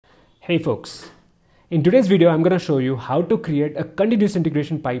Hey folks, in today's video I'm going to show you how to create a continuous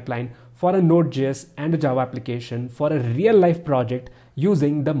integration pipeline for a Node.js and a Java application for a real life project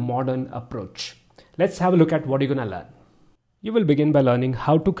using the modern approach. Let's have a look at what you're going to learn. You will begin by learning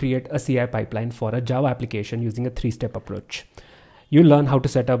how to create a CI pipeline for a Java application using a three-step approach. You'll learn how to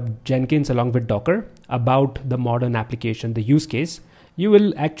set up Jenkins along with Docker, about the modern application, the use case. You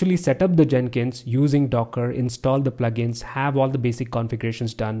will actually set up the Jenkins using Docker, install the plugins, have all the basic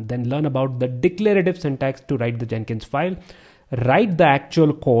configurations done, then learn about the declarative syntax to write the Jenkins file, write the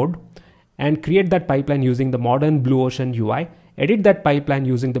actual code, and create that pipeline using the modern Blue Ocean UI, edit that pipeline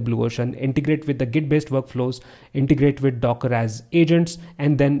using the Blue Ocean, integrate with the Git-based workflows, integrate with Docker as agents,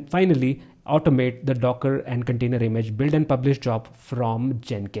 and then finally automate the Docker and container image build and publish job from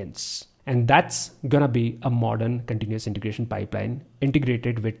Jenkins. And that's gonna be a modern continuous integration pipeline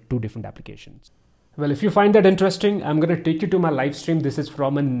integrated with two different applications. Well, if you find that interesting, I'm gonna take you to my live stream. This is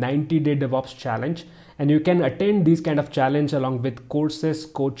from a 90-day Devops challenge, and you can attend these kind of challenge along with courses,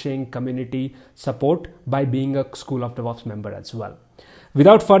 coaching, community support by being a School of Devops member as well.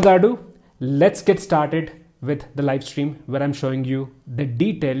 Without further ado, let's get started with the live stream where I'm showing you the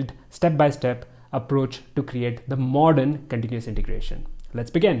detailed step-by-step approach to create the modern continuous integration.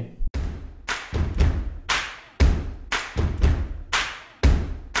 Let's begin.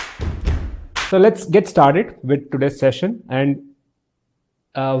 So let's get started with today's session, and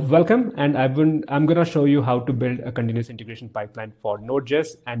welcome. And I'm going to show you how to build a continuous integration pipeline for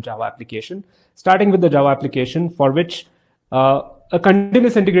Node.js and Java application, starting with the Java application, for which a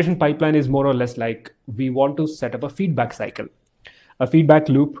continuous integration pipeline is more or less like we want to set up a feedback cycle, a feedback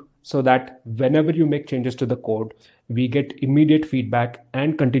loop, so that whenever you make changes to the code, we get immediate feedback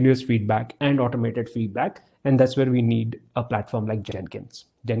and continuous feedback and automated feedback. And that's where we need a platform like Jenkins.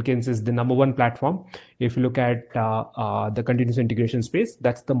 Jenkins is the #1 platform. If you look at the continuous integration space,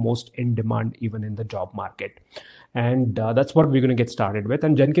 that's the most in demand even in the job market. And that's what we're going to get started with.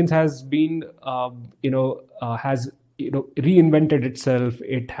 And Jenkins has been, reinvented itself.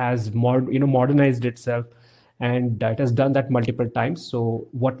 It has modernized itself, and it has done that multiple times. So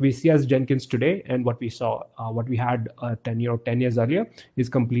what we see as Jenkins today and what we saw, what we had 10 years earlier is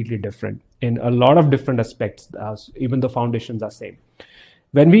completely different in a lot of different aspects. Even the foundations are same.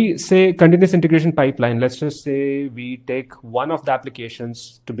 When we say continuous integration pipeline, let's just say we take one of the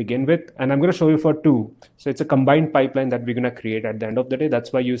applications to begin with, and I'm going to show you for two. So it's a combined pipeline that we're going to create at the end of the day.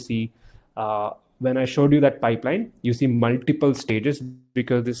 That's why you see, when I showed you that pipeline, you see multiple stages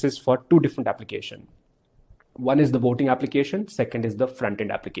because this is for two different applications. One is the voting application, second is the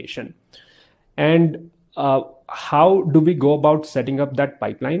front-end application. And how do we go about setting up that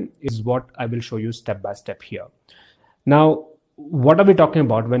pipeline is what I will show you step by step here. Now, what are we talking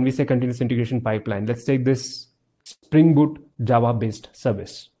about when we say continuous integration pipeline? Let's take this Springboot Java-based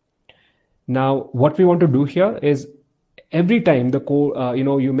service. Now, what we want to do here is every time the code,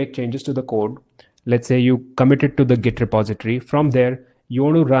 you make changes to the code, let's say you commit it to the Git repository. From there, you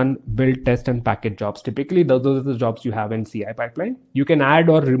want to run, build, test, and package jobs. Typically, those are the jobs you have in CI pipeline. You can add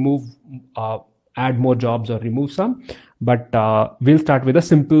or remove, add more jobs or remove some, but we'll start with a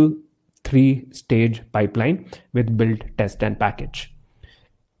simple 3-stage pipeline with build, test, and package.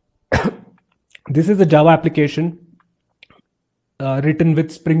 This is a Java application written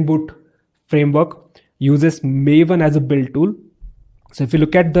with Springboot framework, uses Maven as a build tool. So if you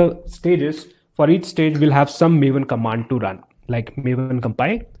look at the stages, for each stage, we'll have some Maven command to run, like Maven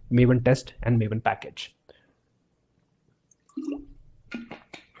compile, Maven test, and Maven package.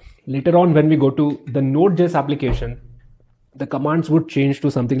 Later on, when we go to the Node.js application, the commands would change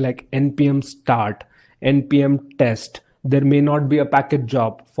to something like npm start, npm test. There may not be a package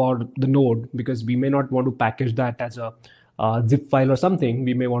job for the node because we may not want to package that as a zip file or something.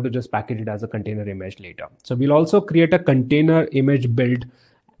 We may want to just package it as a container image later. So we'll also create a container image build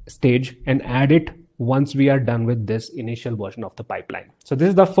stage and add it once we are done with this initial version of the pipeline. So this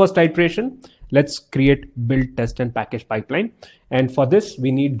is the first iteration. Let's create build, test, and package pipeline. And for this,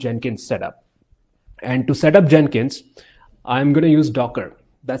 we need Jenkins setup. And to set up Jenkins, I'm going to use Docker.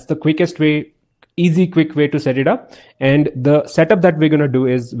 That's the quickest way, quick way to set it up. And the setup that we're going to do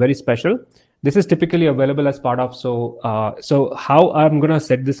is very special. This is typically available as part of, so how I'm going to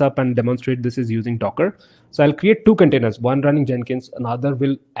set this up and demonstrate this is using Docker. So I'll create two containers, one running Jenkins, another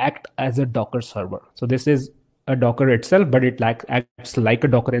will act as a Docker server. So this is a Docker itself, but it acts like a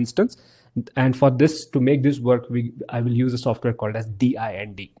Docker instance. And for this, to make this work, I will use a software called as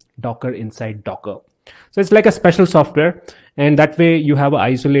DIND, Docker Inside Docker. So it's like a special software, and that way you have an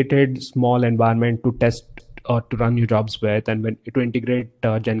isolated small environment to test or to run your jobs with, and when to integrate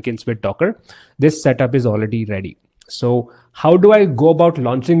Jenkins with Docker. This setup is already ready. So how do I go about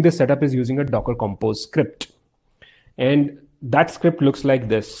launching this setup is using a Docker Compose script. And that script looks like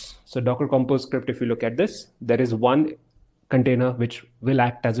this. So Docker Compose script, if you look at this, there is one container which will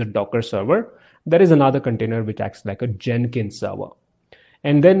act as a Docker server. There is another container which acts like a Jenkins server.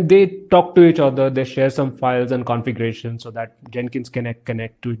 And then they talk to each other, they share some files and configuration so that Jenkins can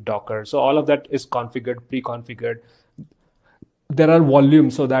connect to Docker. So all of that is configured, pre-configured. There are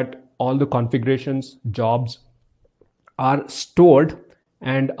volumes so that all the configurations, jobs are stored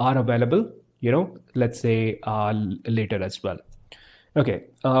and are available, let's say later as well. Okay,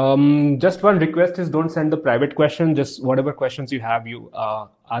 just one request is don't send the private question, just whatever questions you have, you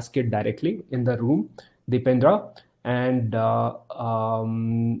ask it directly in the room, Deependra. And about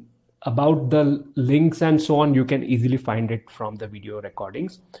the links and so on, you can easily find it from the video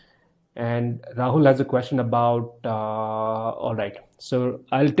recordings. And Rahul has a question about, all right, so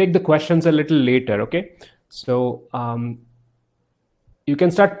I'll take the questions a little later, okay? So you can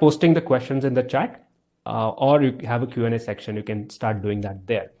start posting the questions in the chat, or you have a Q&A section, you can start doing that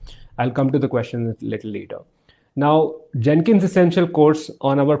there. I'll come to the questions a little later. Now, Jenkins Essential course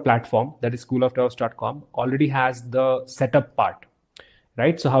on our platform, that is schoolofdevops.com, already has the setup part,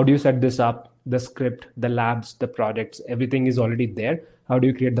 right? So how do you set this up? The script, the labs, the projects, everything is already there. How do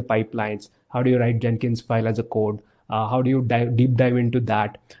you create the pipelines? How do you write Jenkinsfile as a code? How do you deep dive into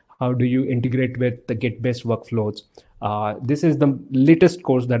that? How do you integrate with the Git-based workflows? This is the latest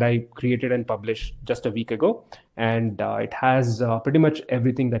course that I created and published just a week ago. And it has pretty much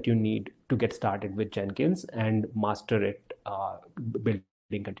everything that you need to get started with Jenkins and master it,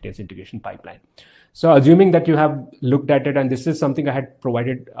 building continuous integration pipeline. So assuming that you have looked at it, and this is something I had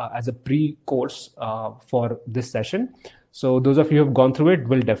provided as a pre-course for this session. So those of you who have gone through it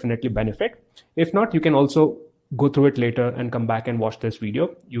will definitely benefit. If not, you can also go through it later and come back and watch this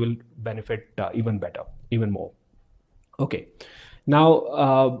video. You will benefit even better, even more. Okay,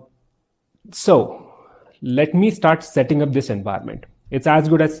 now, so let me start setting up this environment. It's as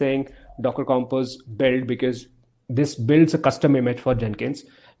good as saying Docker Compose build, because this builds a custom image for Jenkins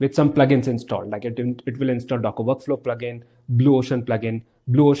with some plugins installed. Like it will install Docker Workflow plugin, Blue Ocean plugin.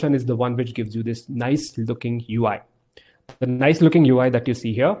 Blue Ocean is the one which gives you this nice looking UI. The nice looking UI that you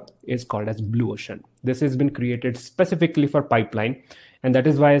see here is called as Blue Ocean. This has been created specifically for pipeline. And that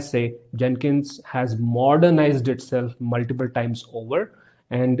is why I say Jenkins has modernized itself multiple times over.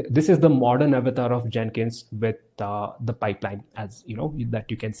 And this is the modern avatar of Jenkins with the pipeline, as you know,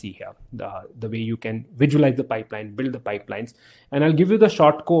 that you can see here, the way you can visualize the pipeline, build the pipelines. And I'll give you the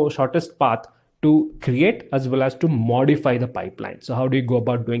shortest path to create as well as to modify the pipeline. So how do you go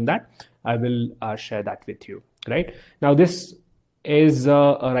about doing that? I will share that with you. Right now, this is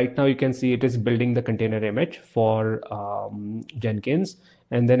right now you can see it is building the container image for Jenkins,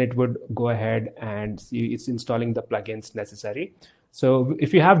 and then it would go ahead and see it's installing the plugins necessary. So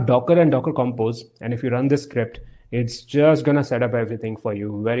if you have Docker and Docker Compose, and if you run this script, it's just gonna set up everything for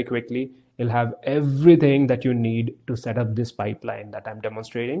you very quickly. You'll have everything that you need to set up this pipeline that I'm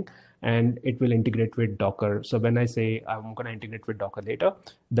demonstrating, and it will integrate with Docker. So when I say I'm going to integrate with Docker later,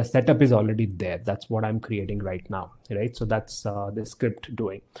 the setup is already there. That's what I'm creating right now, right? So that's the script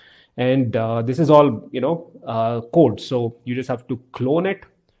doing. And this is all, code. So you just have to clone it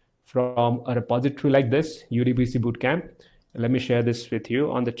from a repository like this, UDBC Bootcamp. Let me share this with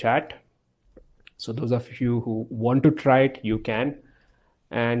you on the chat. So those of you who want to try it, you can.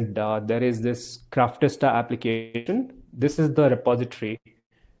 And there is this Craftista application. This is the repository,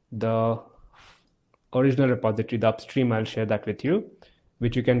 the original repository, the upstream. I'll share that with you,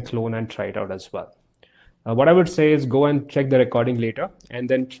 which you can clone and try it out as well. What I would say is go and check the recording later and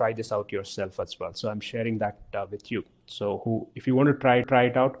then try this out yourself as well. So I'm sharing that with you. So if you want to try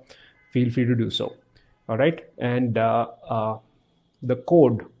it out, feel free to do so. All right. And the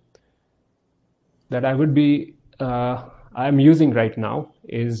code that I would be I'm using right now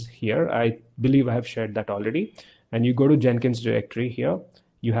is here. I believe I have shared that already. And you go to Jenkins directory here.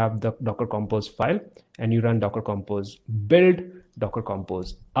 You have the Docker Compose file, and you run Docker Compose build Docker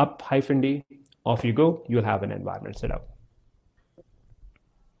Compose up -d. Off you go. You'll have an environment set up.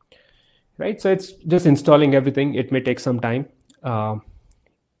 Right. So it's just installing everything. It may take some time.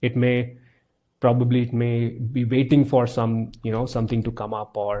 It may be waiting for some, something to come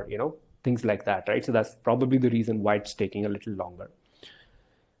up, or, things like that, right? So that's probably the reason why it's taking a little longer.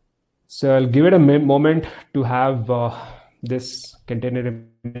 So I'll give it a moment to have this container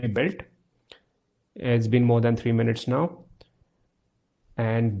built. It's been more than 3 minutes now.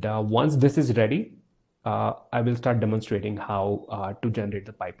 And once this is ready, I will start demonstrating how to generate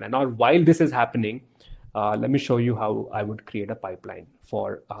the pipeline. Now, while this is happening, let me show you how I would create a pipeline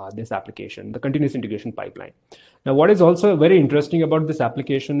for this application, the continuous integration pipeline. Now, what is also very interesting about this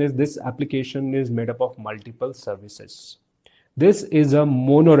application is made up of multiple services. This is a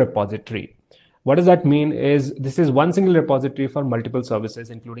mono repository. What does that mean is this is one single repository for multiple services,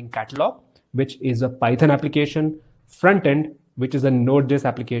 including catalog, which is a Python application, frontend, which is a Node.js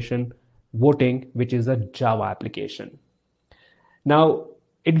application, voting, which is a Java application. Now,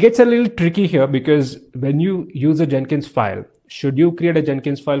 it gets a little tricky here because when you use a Jenkins file, should you create a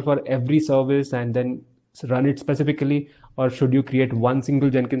Jenkins file for every service and then run it specifically, or should you create one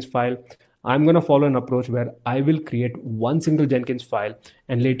single Jenkins file? I'm going to follow an approach where I will create one single Jenkins file,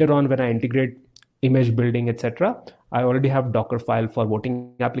 and later on when I integrate image building, etc., I already have Docker file for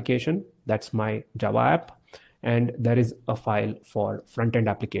voting application. That's my Java app. And there is a file for front-end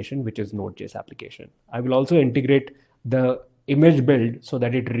application, which is Node.js application. I will also integrate the image build so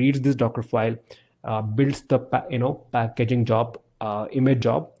that it reads this Docker file, builds the packaging job, image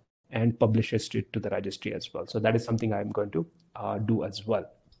job, and publishes it to the registry as well. So that is something I'm going to do as well.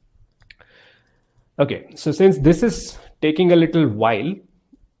 Okay, so since this is taking a little while,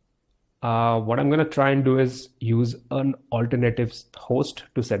 what I'm going to try and do is use an alternative host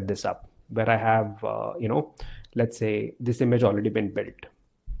to set this up, where I have, let's say this image already been built.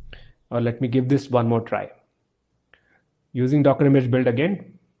 Or let me give this one more try. Using Docker image build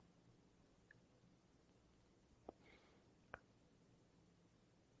again.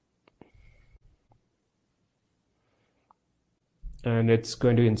 And it's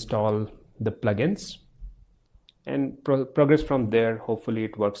going to install the plugins and progress from there. Hopefully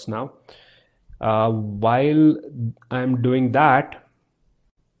it works now. While I'm doing that,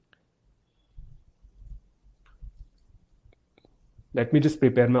 let me just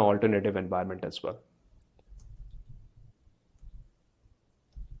prepare my alternative environment as well.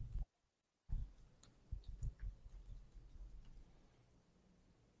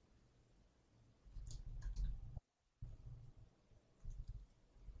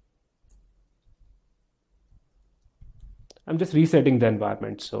 I'm just resetting the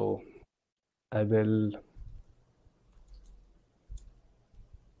environment, so I will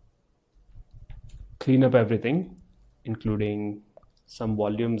clean up everything, including some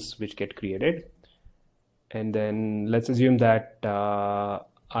volumes which get created. And then let's assume that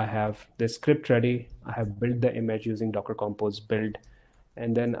I have this script ready. I have built the image using Docker Compose build.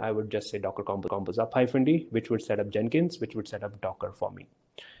 And then I would just say Docker Compose up -d, which would set up Jenkins, which would set up Docker for me.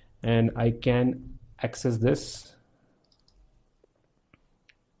 And I can access this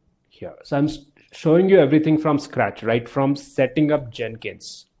here. So I'm showing you everything from scratch, right? From setting up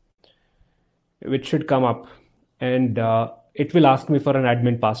Jenkins, which should come up, and it will ask me for an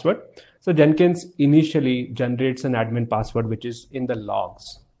admin password. So Jenkins initially generates an admin password, which is in the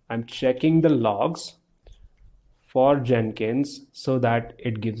logs. I'm checking the logs for Jenkins so that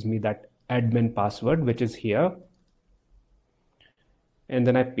it gives me that admin password, which is here. And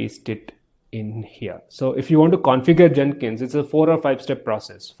then I paste it in here. So if you want to configure Jenkins, it's a 4 or 5 step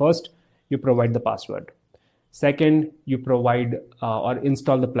process. First, you provide the password. Second, you provide or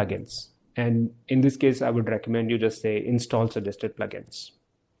install the plugins. And in this case, I would recommend you just say install suggested plugins.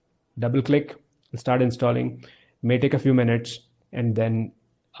 Double click, start installing. May take a few minutes, and then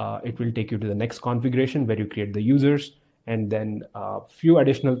it will take you to the next configuration where you create the users and then a few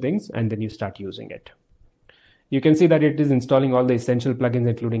additional things, and then you start using it. You can see that it is installing all the essential plugins,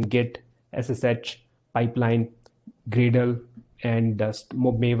 including Git, SSH, Pipeline, Gradle, and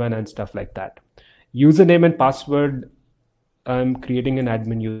Maven and stuff like that. Username and password, I'm creating an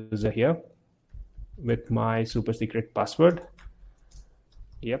admin user here with my super secret password.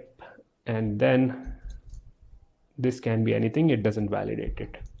 Yep. And then this can be anything. It doesn't validate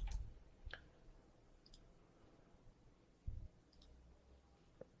it.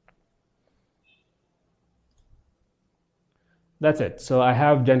 That's it. So I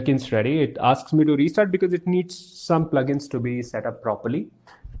have Jenkins ready. It asks me to restart because it needs some plugins to be set up properly.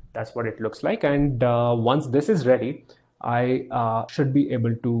 That's what it looks like. And once this is ready, I should be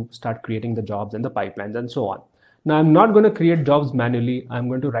able to start creating the jobs and the pipelines and so on. Now, I'm not going to create jobs manually. I'm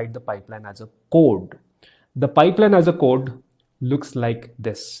going to write the pipeline as a code. The pipeline as a code looks like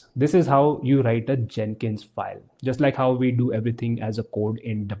this. This is how you write a Jenkins file. Just like how we do everything as a code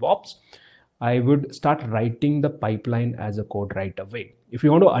in Devops, I would start writing the pipeline as a code right away. If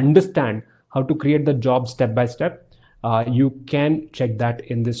you want to understand how to create the job step by step, you can check that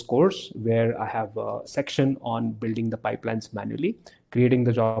in this course where I have a section on building the pipelines manually, creating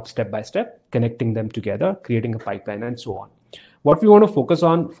the job step by step, connecting them together, creating a pipeline, and so on. What we want to focus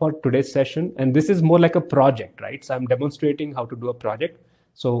on for today's session, and this is more like a project, right? So I'm demonstrating how to do a project.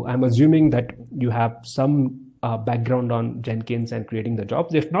 So I'm assuming that you have some background on Jenkins and creating the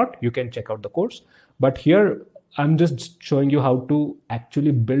jobs. If not, you can check out the course. But here I'm just showing you how to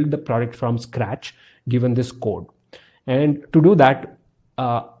actually build the product from scratch given this code. And to do that,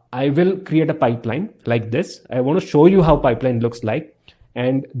 I will create a pipeline like this. I want to show you how pipeline looks like.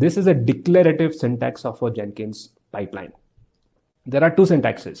 And this is a declarative syntax of a Jenkins pipeline. There are two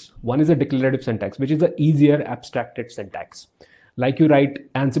syntaxes. One is a declarative syntax, which is the easier abstracted syntax. Like you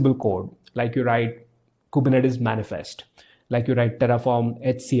write Ansible code, like you write Kubernetes manifest, like you write Terraform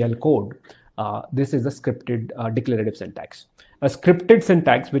HCL code. This is a scripted declarative syntax. A scripted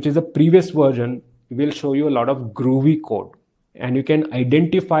syntax, which is a previous version, will show you a lot of groovy code. And you can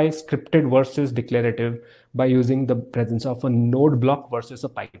identify scripted versus declarative by using the presence of a node block versus a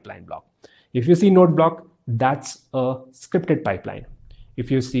pipeline block. If you see node block, that's a scripted pipeline.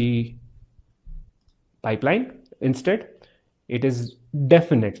 If you see pipeline instead, it is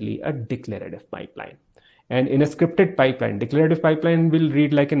definitely a declarative pipeline. And in a scripted pipeline, declarative pipeline will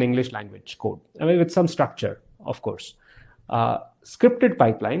read like an English language code, I mean, with some structure, of course. Scripted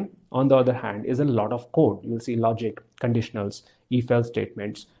pipeline, on the other hand, is a lot of code. You'll see logic, conditionals, if-else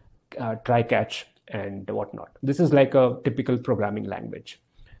statements, try-catch, and whatnot. This is like a typical programming language.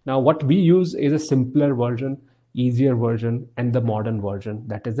 Now, what we use is a simpler version, easier version, and the modern version.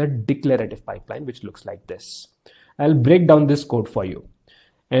 That is a declarative pipeline, which looks like this. I'll break down this code for you.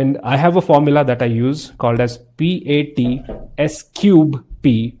 And I have a formula that I use called as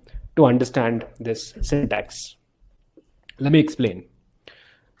PATS3P to understand this syntax. Let me explain.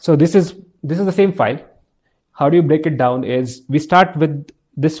 So this is the same file. How do you break it down is we start with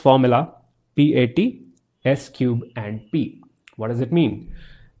this formula, PATS3 and P. What does it mean?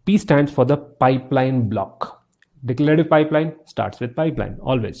 P stands for the pipeline block. Declarative pipeline starts with pipeline,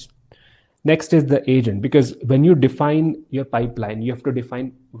 always. Next is the agent, because when you define your pipeline, you have to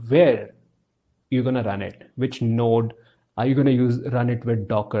define where you're going to run it, which node. Are you going to run it with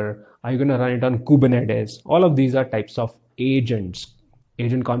Docker? Are you going to run it on Kubernetes? All of these are types of agents.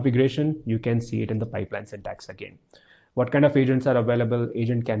 Agent configuration, you can see it in the pipeline syntax again. What kind of agents are available?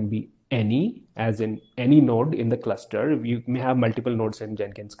 Agent can be any, as in any node in the cluster. You may have multiple nodes in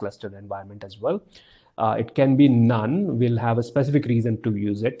Jenkins cluster environment as well. It can be none. We'll have a specific reason to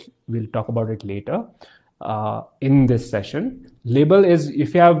use it. We'll talk about it later in this session. Label is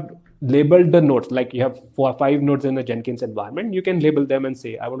if you have labeled the nodes, like you have 4 or 5 nodes in the Jenkins environment, you can label them and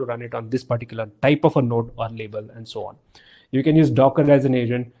say, I want to run it on this particular type of a node or label and so on. You can use Docker as an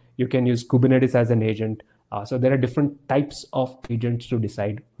agent. You can use Kubernetes as an agent. So there are different types of agents to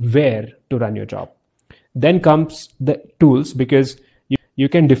decide where to run your job. Then comes the tools, because you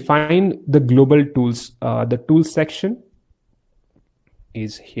can define the global tools. The tools section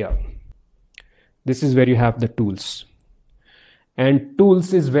is here. This is where you have the tools. And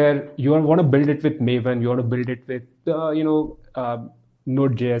tools is where you want to build it with Maven. You want to build it with,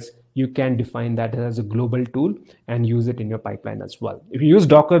 Node.js. You can define that as a global tool and use it in your pipeline as well. If you use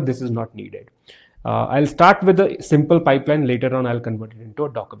Docker, this is not needed. I'll start with a simple pipeline. Later on, I'll convert it into a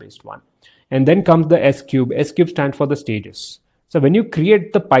Docker-based one. And then comes the S-cube. S-cube stands for the stages. So when you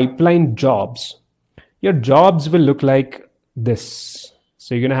create the pipeline jobs, your jobs will look like this.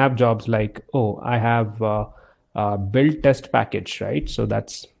 So you're going to have jobs like, oh, I have build test package, right? So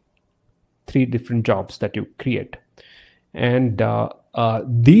that's 3 different jobs that you create. And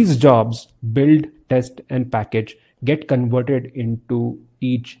these jobs, build, test, and package, get converted into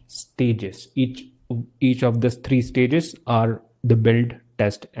each stages. Each of these 3 stages are the build,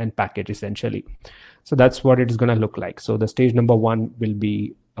 test, and package essentially. So that's what it is going to look like. So the stage number 1 will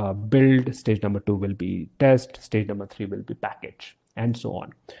be build, stage number 2 will be test, stage number 3 will be package, and so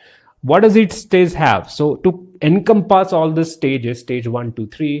on. What does each stage have? So to encompass all the stages, stage 1, 2,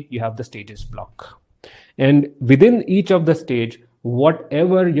 3, you have the stages block. And within each of the stage,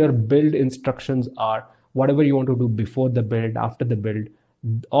 whatever your build instructions are, whatever you want to do before the build, after the build,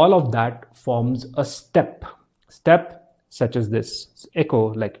 all of that forms a step such as this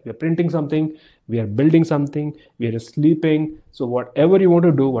echo, like we are printing something, we are building something, we are sleeping. So whatever you want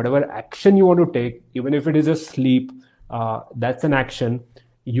to do, whatever action you want to take, even if it is a sleep, that's an action,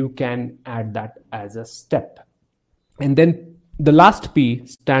 you can add that as a step. And then the last P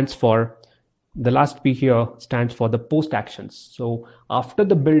stands for the post actions. So after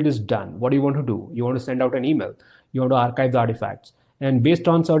the build is done, what do you want to do? You want to send out an email, you want to archive the artifacts, and based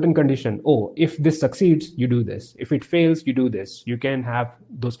on certain condition, oh, if this succeeds, you do this. If it fails, you do this. You can have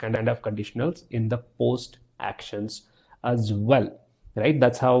those kind of conditionals in the post actions as well, right?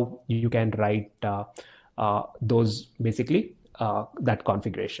 That's how you can write those basically that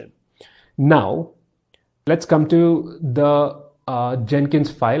configuration. Now let's come to the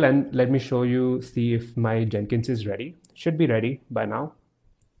Jenkins file, and let me show you, see if my Jenkins is ready. Should be ready by now.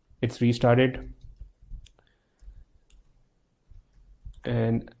 It's restarted.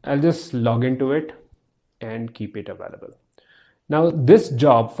 And I'll just log into it and keep it available. Now this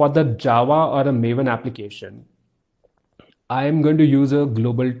job for the Java or a Maven application, I am going to use a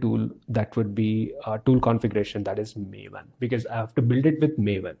global tool that would be a tool configuration that is Maven, because I have to build it with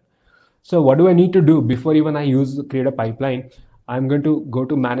Maven. So what do I need to do before even I create a pipeline? I'm going to go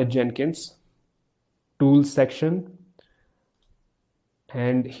to Manage Jenkins, Tools section,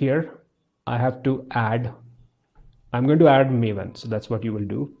 and here I have to add, I'm going to add Maven. So that's what you will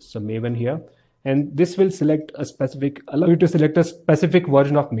do. So Maven here, and this will select a specific, allow you to select a specific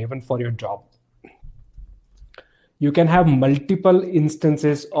version of Maven for your job. You can have multiple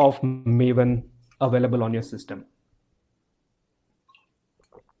instances of Maven available on your system.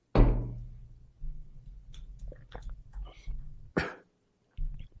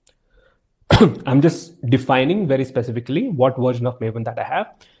 I'm just defining very specifically what version of Maven that I have.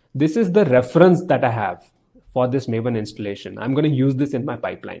 This is the reference that I have for this Maven installation. I'm going to use this in my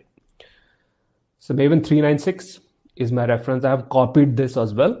pipeline. So Maven 396 is my reference. I have copied this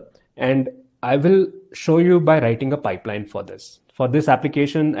as well, and I will show you by writing a pipeline for this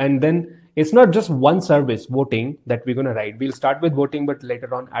application. And then it's not just one service voting that we're going to write. We'll start with voting, but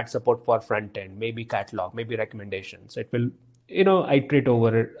later on add support for front end, maybe catalog, maybe recommendations. It will, iterate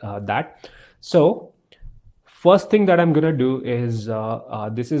over that. So first thing that I'm going to do is,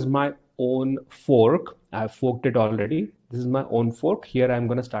 this is my own fork. I've forked it already. This is my own fork. Here I'm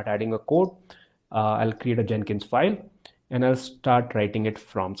going to start adding a code. I'll create a Jenkins file and I'll start writing it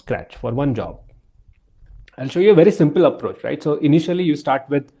from scratch for one job. I'll show you a very simple approach, right? So initially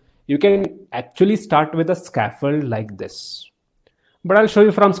you can actually start with a scaffold like this, but I'll show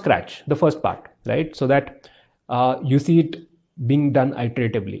you from scratch the first part, right? So that you see it being done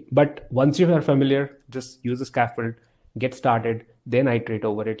iteratively. But once you are familiar, just use a scaffold, get started, then iterate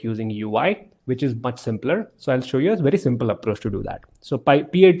over it using UI, which is much simpler. So I'll show you a very simple approach to do that. So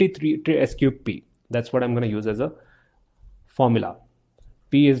PAT3SQP, that's what I'm going to use as a formula.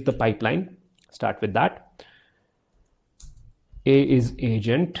 P is the pipeline, start with that. A is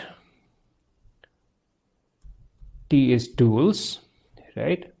agent, T is tools,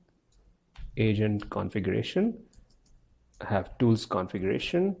 right? Agent configuration, I have tools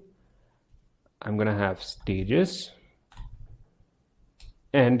configuration. I'm going to have stages,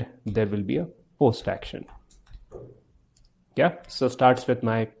 and there will be a post action. Yeah, so starts with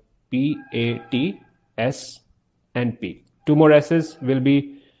my P, A, T, S, and P. Two more S's will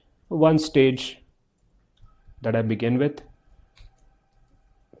be one stage that I begin with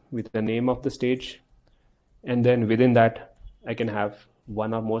the name of the stage, and then within that I can have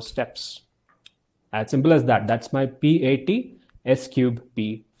one or more steps. As simple as that. That's my PAT S cube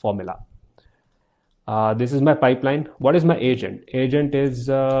P formula. This is my pipeline. What is my agent? Agent is,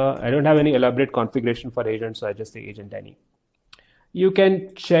 I don't have any elaborate configuration for agent, so I just say agent any. You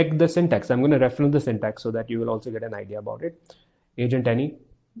can check the syntax. I'm going to reference the syntax so that you will also get an idea about it. Agent any,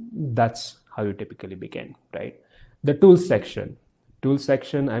 that's how you typically begin, right? The tools section. Tools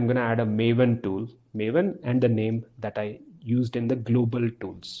section, I'm going to add a Maven tool, Maven, and the name that I used in the global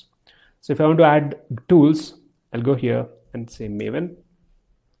tools. So if I want to add tools, I'll go here and say Maven,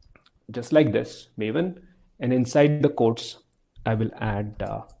 just like this, Maven, and inside the quotes, I will add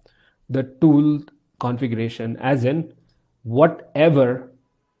the tool configuration, as in whatever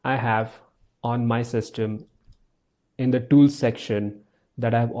I have on my system in the tools section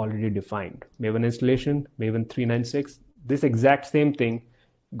that I've already defined. Maven installation, Maven 396, this exact same thing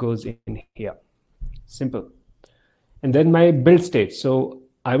goes in here. Simple. And then my build stage. So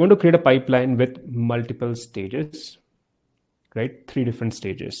I want to create a pipeline with multiple stages, right? 3 different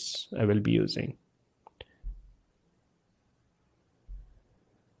stages I will be using.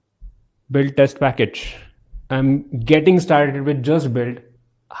 Build test package. I'm getting started with just build.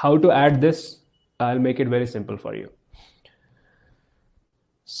 How to add this? I'll make it very simple for you.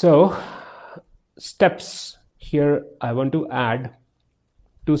 So steps here, I want to add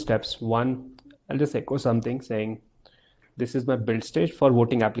 2 steps. One, I'll just echo something saying, this is my build stage for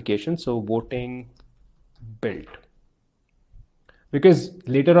voting application. So voting build, because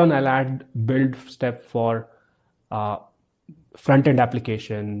later on I'll add build step for front-end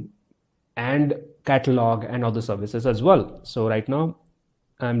application and catalog and other services as well. So right now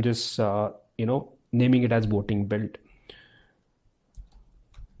I'm just, naming it as voting build.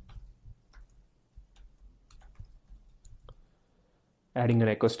 Adding an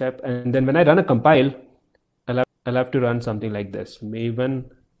echo step. And then when I run a compile, I'll have to run something like this, Maven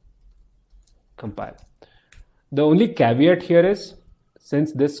compile. The only caveat here is,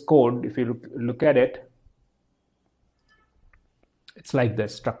 since this code, if you look at it, it's like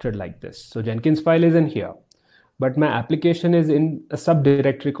this, structured like this. So Jenkinsfile is in here, but my application is in a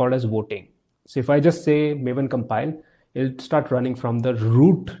subdirectory called as voting. So if I just say maven compile, it'll start running from the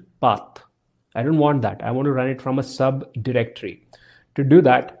root path. I don't want that. I want to run it from a subdirectory. To do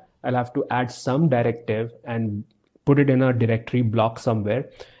that, I'll have to add some directive and put it in a directory block somewhere.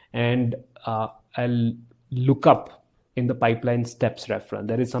 And I'll look up in the pipeline steps reference.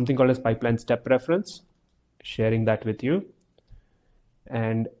 There is something called as pipeline step reference, sharing that with you.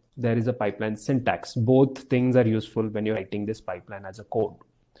 And there is a pipeline syntax. Both things are useful when you're writing this pipeline as a code.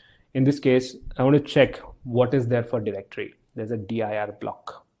 In this case, I want to check what is there for directory. There's a dir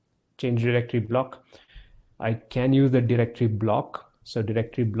block, change directory block. I can use the directory block. So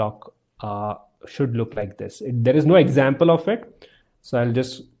directory block should look like this. There is no example of it, so I'll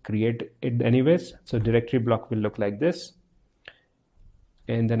just create it anyways. So directory block will look like this.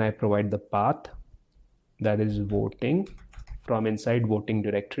 And then I provide the path, that is voting. From inside voting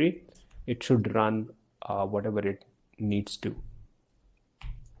directory, it should run whatever it needs to.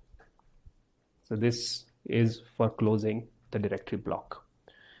 So this is for closing the directory block,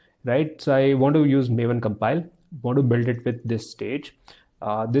 right? So I want to use maven compile, want to build it with this stage.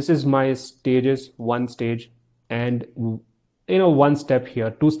 This is my stages, one stage, and one step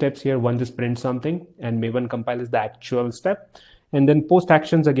here, two steps here, one just print something, and maven compile is the actual step. And then post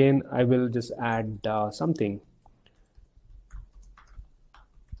actions, again, I will just add something.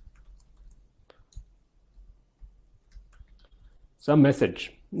 Some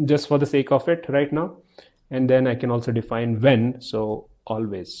message just for the sake of it right now. And then I can also define when, so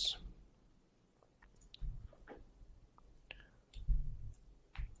always.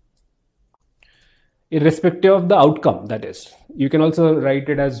 Irrespective of the outcome, that is. You can also write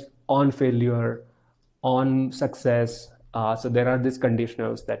it as on failure, on success. So there are these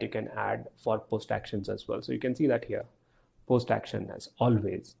conditionals that you can add for post actions as well. So you can see that here. Post action has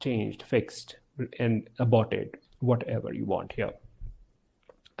always, changed, fixed, and aborted, whatever you want here.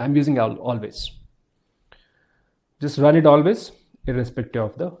 I'm using always. Just run it always, irrespective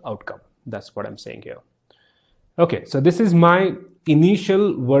of the outcome. That's what I'm saying here. Okay, so this is my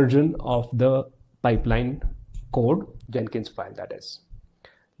initial version of the pipeline code, Jenkinsfile, that is.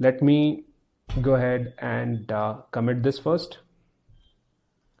 Let me go ahead and commit this first.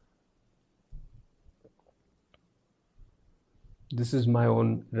 This is my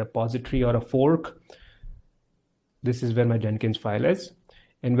own repository or a fork. This is where my Jenkinsfile is.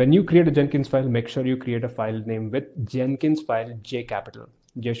 And when you create a Jenkinsfile, make sure you create a file name with Jenkinsfile J capital.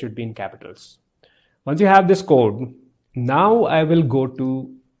 J should be in capitals. Once you have this code, now I will go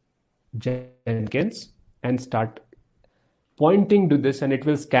to Jenkins and start pointing to this, and it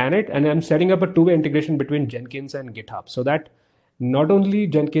will scan it. And I'm setting up a two-way integration between Jenkins and GitHub, so that not only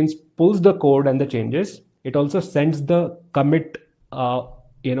Jenkins pulls the code and the changes, it also sends the commit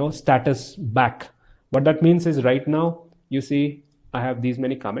status back. What that means is right now, you see, I have these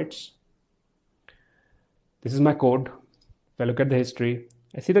many commits. This is my code. If I look at the history,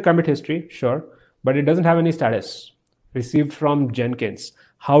 I see the commit history, sure, but it doesn't have any status received from Jenkins.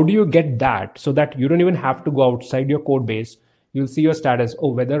 How do you get that so that you don't even have to go outside your code base? You'll see your status,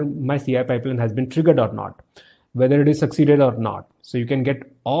 whether my CI pipeline has been triggered or not, whether it is succeeded or not. So you can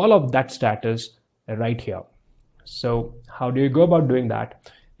get all of that status right here. So how do you go about doing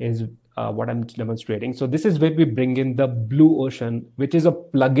that is what I'm demonstrating. So this is where we bring in the Blue Ocean, which is a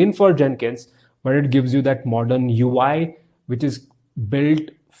plugin for Jenkins, but it gives you that modern UI, which is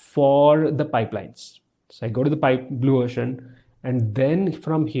built for the pipelines. So I go to the Blue Ocean, and then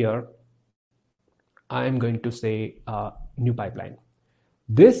from here, I'm going to say new pipeline.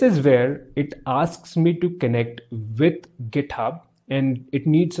 This is where it asks me to connect with GitHub, and it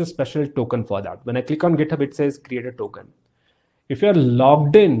needs a special token for that. When I click on GitHub, it says create a token. If you're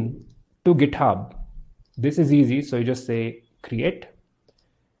logged in to GitHub, this is easy. So you just say create,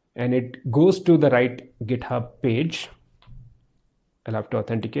 and it goes to the right GitHub page. I'll have to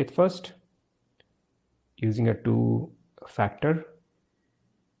authenticate first using a two-factor.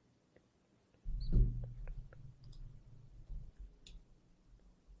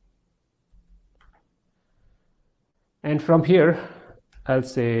 And from here, I'll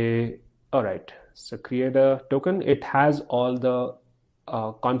say, all right, so create a token. It has all the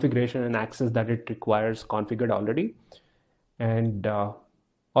configuration and access that it requires configured already. And all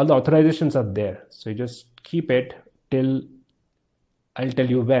the authorizations are there. So you just keep it till I'll tell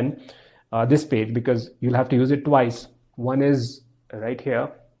you when this page, because you'll have to use it twice. One is right here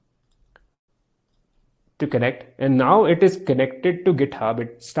to connect. And now it is connected to GitHub.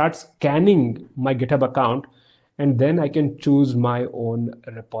 It starts scanning my GitHub account. And then I can choose my own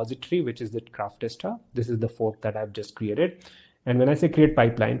repository, which is the craft tester. This is the fork that I've just created. And when I say create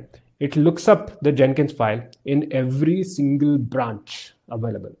pipeline, it looks up the Jenkins file in every single branch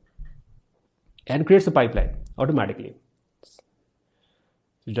available and creates a pipeline automatically.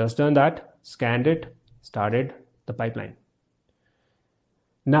 So just done that, scanned it, started the pipeline.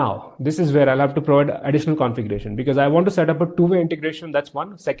 Now, this is where I'll have to provide additional configuration because I want to set up a two-way integration. That's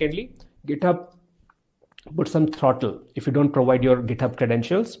one. Secondly, GitHub put some throttle. If you don't provide your GitHub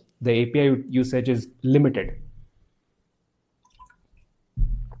credentials, the API usage is limited.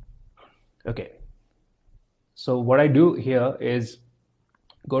 Okay. So what I do here is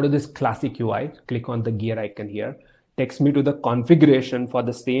go to this classic UI, click on the gear icon here, takes me to the configuration for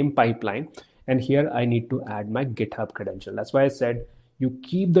the same pipeline. And here I need to add my GitHub credential. That's why I said you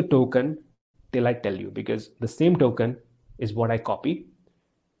keep the token till I tell you, because the same token is what I copy.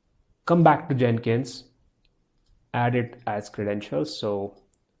 Come back to Jenkins, add it as credentials. So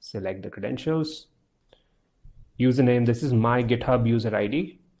select the credentials, username, this is my GitHub user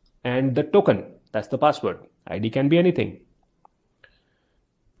ID, and the token, that's the password. ID can be anything.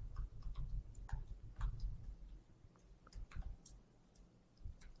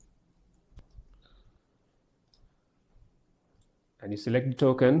 And you select the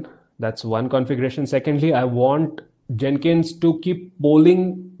token. That's one configuration. Secondly, I want Jenkins to keep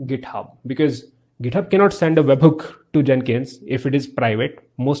polling GitHub because GitHub cannot send a webhook to Jenkins if it is private.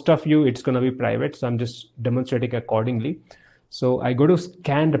 Most of you, it's going to be private. So I'm just demonstrating accordingly. So I go to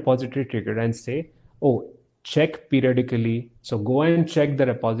scan repository trigger and say, oh, check periodically. So go and check the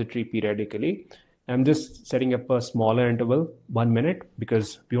repository periodically. I'm just setting up a smaller interval, 1 minute,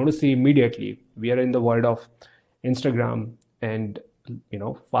 because we want to see immediately. We are in the world of Instagram and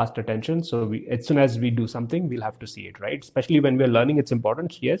fast attention. So as soon as we do something, we'll have to see it, right? Especially when we're learning, it's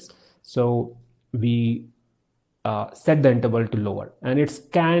important. Yes. So we set the interval to lower and it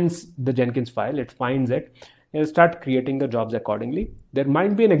scans the Jenkins file. It finds it and start creating the jobs accordingly. There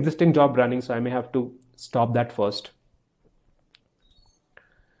might be an existing job running, so I may have to stop that first.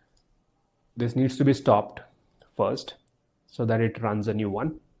 This needs to be stopped first so that it runs a new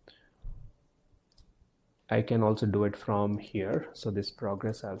one. I can also do it from here. So this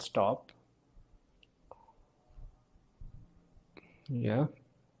progress I'll stop. Yeah.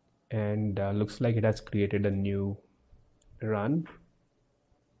 And looks like it has created a new run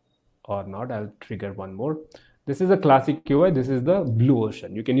or not. I'll trigger one more. This is a classic UI. This is the blue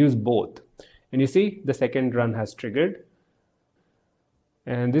ocean. You can use both. And you see the second run has triggered.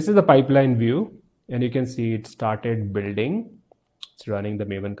 And this is the pipeline view. And you can see it started building. It's running the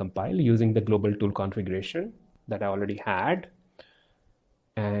Maven compile using the global tool configuration that I already had.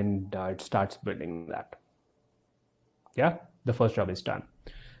 And it starts building that. Yeah, the first job is done.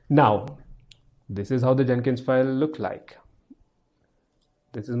 Now, this is how the Jenkins file look like.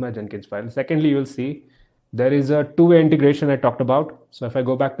 This is my Jenkins file. Secondly, you will see there is a two-way integration I talked about. So if I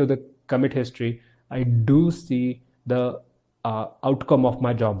go back to the commit history, I do see the outcome of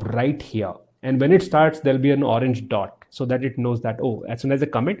my job right here. And when it starts, there'll be an orange dot so that it knows that, oh, as soon as I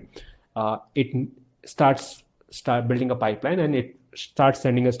commit, it starts building a pipeline and it starts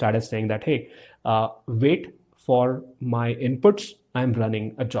sending a status saying that, hey, wait for my inputs. I'm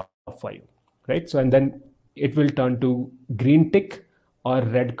running a job for you, right? So, and then it will turn to green tick or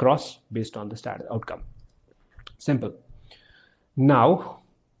red cross based on the status outcome. Simple. Now,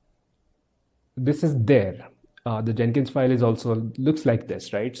 this is there. The Jenkins file is also looks like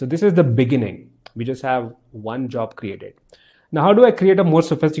this, right? So this is the beginning. We just have one job created. Now, how do I create a more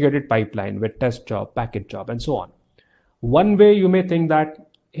sophisticated pipeline with test job, package job, and so on? One way you may think that,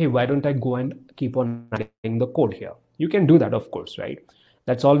 hey, why don't I go and keep on adding the code here? You can do that, of course, right?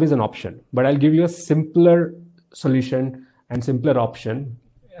 That's always an option. But I'll give you a simpler solution and simpler option.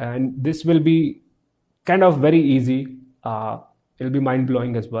 And this will be kind of very easy. It'll be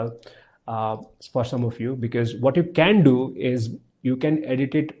mind-blowing as well for some of you, because what you can do is you can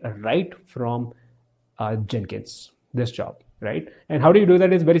edit it right from Jenkins, this job, right? And how do you do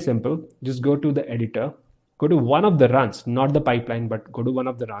that is very simple. Just go to the editor, go to one of the runs, not the pipeline, but go to one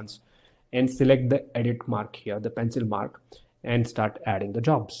of the runs and select the edit mark here, the pencil mark, and start adding the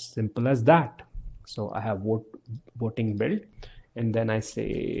jobs. Simple as that. So I have voting build, and then I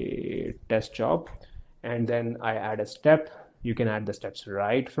say test job, and then I add a step. You can add the steps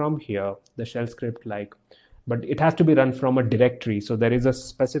right from here, the shell script but it has to be run from a directory. So there is a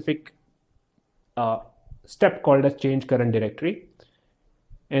specific step called as change current directory.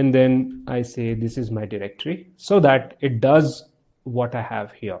 And then I say, this is my directory, so that it does what I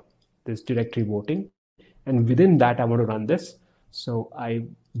have here, this directory voting. And within that, I want to run this So I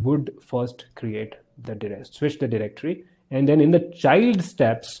would first create the switch the directory, and then in the child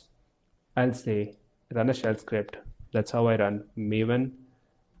steps, I'll say run a shell script. That's how I run Maven,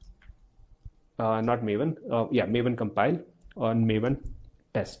 not Maven, yeah, Maven compile on Maven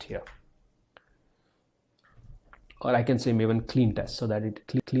test here. Or I can say Maven clean test so that it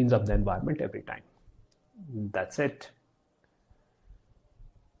cleans up the environment every time. That's it.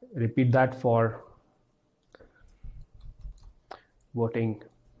 Repeat that for voting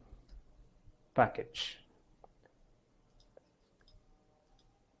package.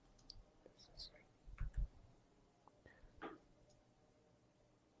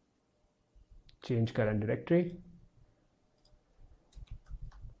 Change current directory.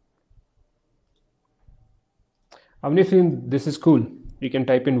 How many think this is cool? You can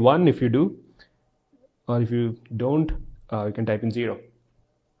type in 1 if you do, or if you don't, you can type in 0.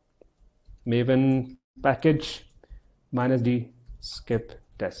 Maven package -d skip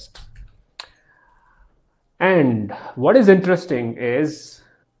test. And what is interesting is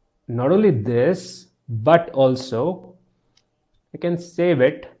not only this, but also I can save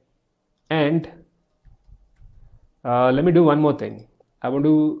it. And let me do one more thing. I want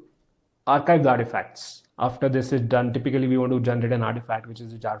to archive the artifacts. After this is done, typically we want to generate an artifact, which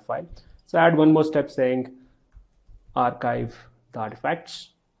is a jar file. So add one more step saying archive the artifacts.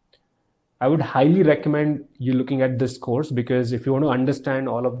 I would highly recommend you looking at this course, because if you want to understand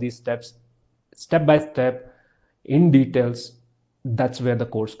all of these steps step by step in details, that's where the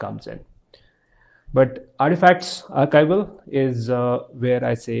course comes in. But artifacts archival is where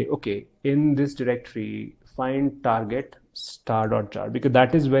I say, okay, in this directory, find target star.jar, because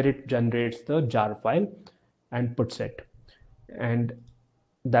that is where it generates the jar file and puts it. And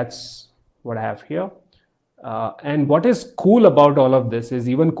that's what I have here. And what is cool about all of this is,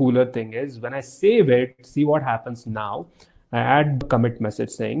 even cooler thing is when I save it, see what happens now. I add the commit message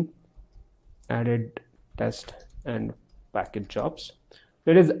saying added test and package jobs.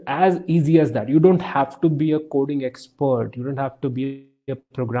 It is as easy as that. You don't have to be a coding expert. You don't have to be a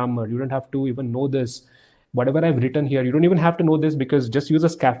programmer. You don't have to even know this. Whatever I've written here, you don't even have to know this, because just use a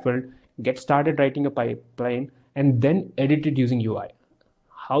scaffold, get started writing a pipeline, and then edit it using UI.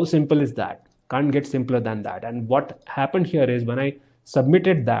 How simple is that? Can't get simpler than that. And what happened here is when I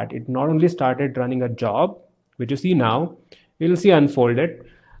submitted that, it not only started running a job, which you see now, you'll see unfolded,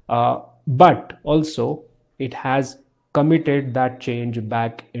 but also it has committed that change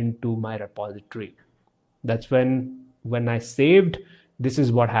back into my repository. That's when I saved, this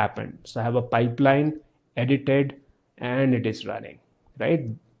is what happened. So I have a pipeline edited and it is running, right?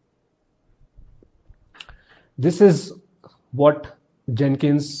 This is what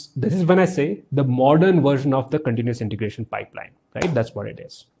Jenkins, this is when I say the modern version of the continuous integration pipeline, right? That's what it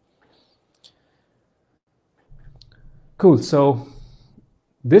is. Cool. So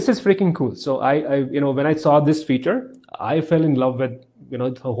this is freaking cool. So I when I saw this feature, I fell in love with,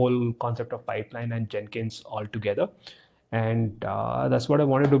 the whole concept of pipeline and Jenkins all together. And that's what I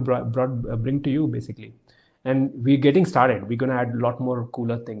wanted to bring to you basically. And we're getting started. We're going to add a lot more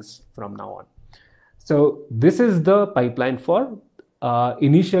cooler things from now on. So this is the pipeline for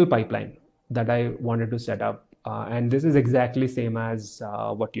initial pipeline that I wanted to set up. And this is exactly same as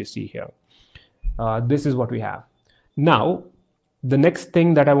what you see here. This is what we have. Now, the next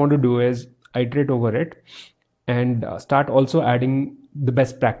thing that I want to do is iterate over it and start also adding the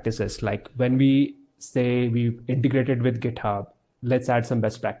best practices. Like when we say we've integrated with GitHub, let's add some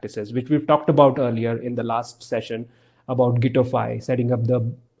best practices, which we've talked about earlier in the last session about Gitofy, setting up the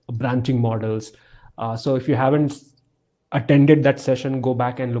branching models. So if you haven't attended that session, go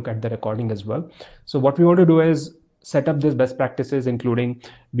back and look at the recording as well. So what we want to do is set up these best practices, including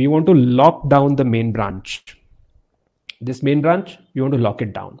we want to lock down the main branch. This main branch, we want to lock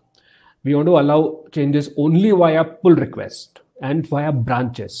it down. We want to allow changes only via pull request and via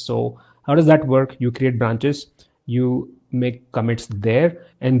branches. So how does that work? You create branches, you make commits there,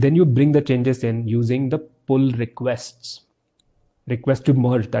 and then you bring the changes in using the pull requests. Request to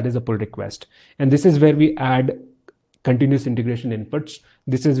merge, that is a pull request. And this is where we add continuous integration inputs.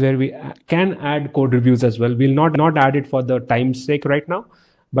 This is where we can add code reviews as well. We'll not add it for the time's sake right now,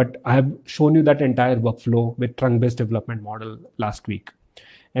 but I have shown you that entire workflow with trunk-based development model last week.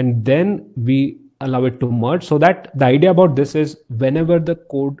 And then we allow it to merge, so that the idea about this is whenever the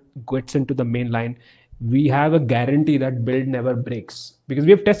code gets into the main line, we have a guarantee that build never breaks, because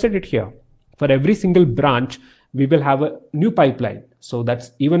we have tested it here. For every single branch, we will have a new pipeline. So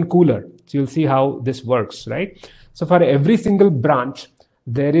that's even cooler. So you'll see how this works, right? So for every single branch,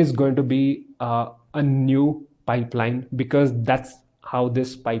 there is going to be a new pipeline, because that's how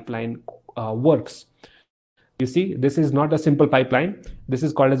this pipeline works. You see, this is not a simple pipeline. This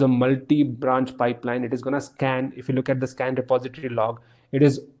is called as a multi-branch pipeline. It is going to scan. If you look at the scan repository log, it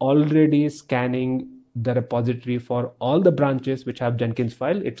is already scanning the repository for all the branches which have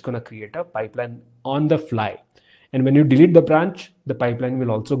Jenkinsfile. It's going to create a pipeline on the fly. And when you delete the branch, the pipeline will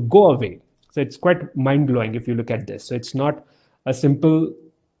also go away. So it's quite mind-blowing if you look at this. So it's not a simple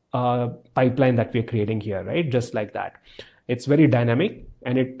pipeline that we're creating here, right? Just like that. It's very dynamic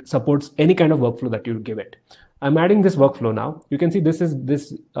and it supports any kind of workflow that you give it. I'm adding this workflow now. You can see this is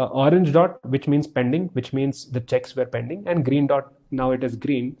this orange dot, which means pending, which means the checks were pending, and green dot, now it is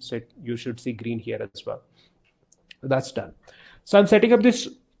green. So you should see green here as well. That's done. So I'm setting up this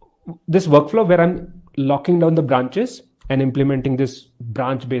workflow where I'm locking down the branches and implementing this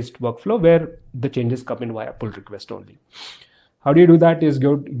branch-based workflow where the changes come in via pull request only. How do you do that? Is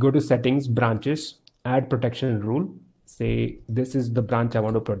go to settings, branches, add protection rule. Say this is the branch I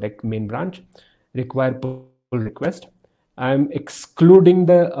want to protect, main branch, require pull request. I'm excluding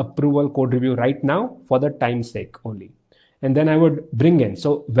the approval code review right now for the time's sake only. And then I would bring in.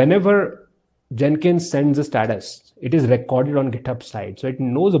 So whenever Jenkins sends a status, it is recorded on GitHub side. So it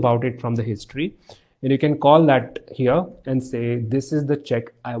knows about it from the history. And you can call that here and say, this is the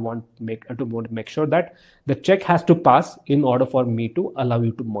check I want to make sure that the check has to pass in order for me to allow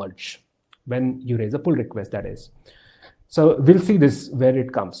you to merge when you raise a pull request, that is. So we'll see this where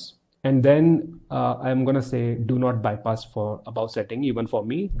it comes. And then I'm going to say, do not bypass for above setting, even for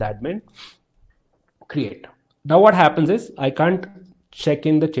me, the admin, create. Now what happens is I can't check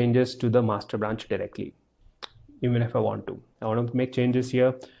in the changes to the master branch directly, even if I want to. I want to make changes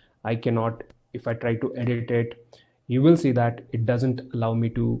here. I cannot. If I try to edit it, you will see that it doesn't allow me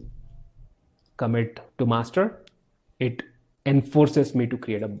to commit to master. It enforces me to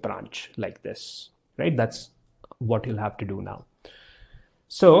create a branch like this, right? That's what you'll have to do now.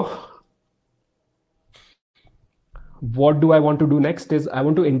 So what do I want to do next is I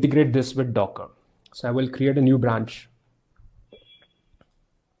want to integrate this with Docker. So I will create a new branch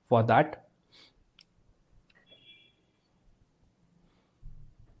for that.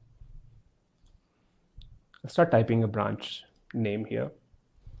 I'll start typing a branch name here,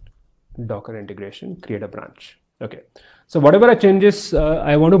 Docker integration, create a branch. Okay, so whatever changes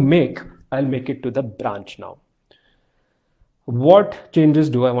I want to make, I'll make it to the branch now. What changes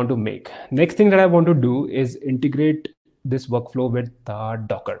do I want to make? Next thing that I want to do is integrate this workflow with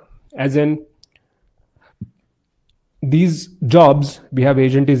Docker. As in these jobs, we have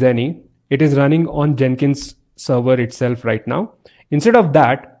agent is any, it is running on Jenkins server itself right now. Instead of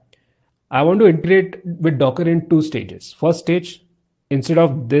that, I want to integrate with Docker in two stages. First stage, instead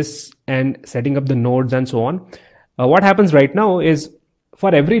of this and setting up the nodes and so on, what happens right now is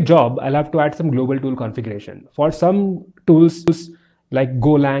for every job, I'll have to add some global tool configuration. For some tools like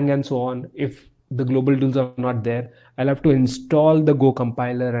Golang and so on, if the global tools are not there, I'll have to install the Go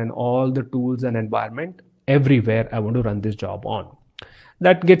compiler and all the tools and environment everywhere I want to run this job on.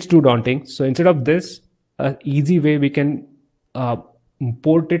 That gets too daunting. So instead of this, an easy way we can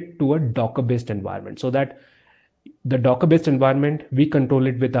import it to a Docker-based environment, so that the Docker-based environment, we control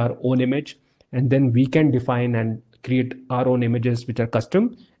it with our own image, and then we can define and create our own images which are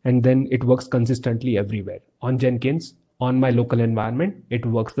custom, and then it works consistently everywhere. On Jenkins, on my local environment, it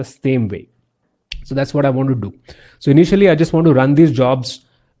works the same way. So that's what I want to do. So initially, I just want to run these jobs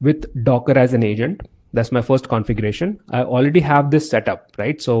with Docker as an agent. That's my first configuration. I already have this set up,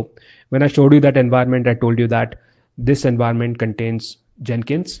 right? So when I showed you that environment, I told you that this environment contains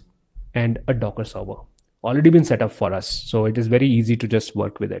Jenkins and a Docker server already been set up for us. So it is very easy to just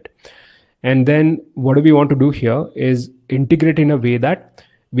work with it. And then what do we want to do here is integrate in a way that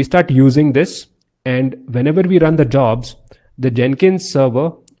we start using this, and whenever we run the jobs, the Jenkins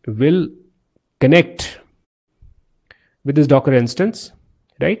server will connect with this Docker instance,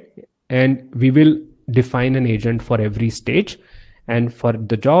 right? And we will define an agent for every stage. And for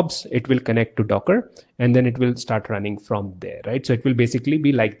the jobs, it will connect to Docker, and then it will start running from there, right? So it will basically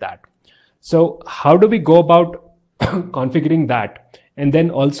be like that. So how do we go about configuring that? And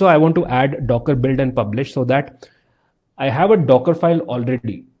then also I want to add Docker build and publish, so that I have a Docker file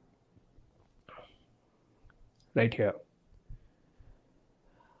already right here.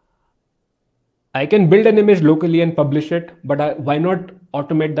 I can build an image locally and publish it, but why not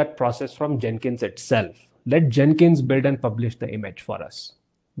automate that process from Jenkins itself? Let Jenkins build and publish the image for us.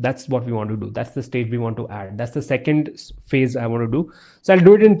 That's what we want to do. That's the stage we want to add. That's the second phase I want to do. So I'll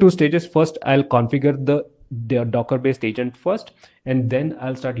do it in two stages. First, I'll configure the Docker-based agent first, and then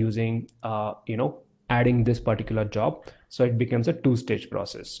I'll start using, adding this particular job. So it becomes a two-step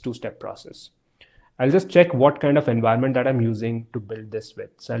process. I'll just check what kind of environment that I'm using to build this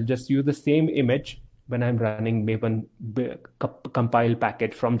with. So I'll just use the same image, when I'm running Maven compile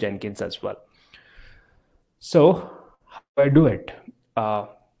package from Jenkins as well. So how do I do it?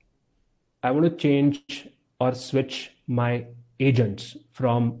 I want to change or switch my agents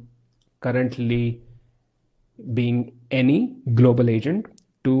from currently being any global agent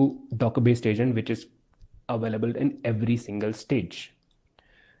to Docker-based agent, which is available in every single stage.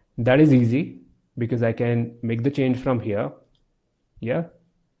 That is easy because I can make the change from here. Yeah,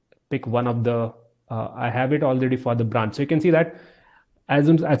 pick one of the, I have it already for the branch. So you can see that as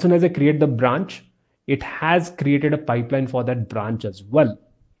soon as I create the branch, it has created a pipeline for that branch as well.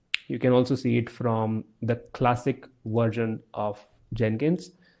 You can also see it from the classic version of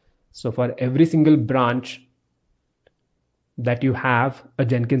Jenkins. So for every single branch that you have a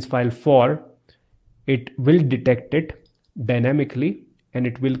Jenkins file for, it will detect it dynamically and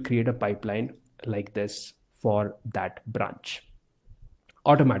it will create a pipeline like this for that branch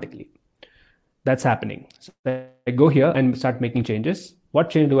automatically. That's happening. So I go here and start making changes. What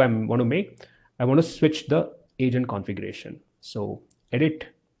change do I want to make? I want to switch the agent configuration. So edit,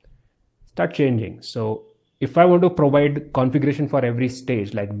 start changing. So if I want to provide configuration for every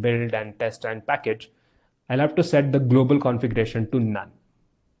stage like build and test and package, I'll have to set the global configuration to none.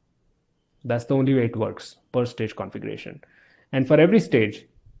 That's the only way it works per stage configuration. And for every stage,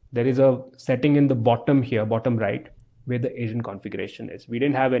 there is a setting in the bottom here, bottom right, where the agent configuration is. We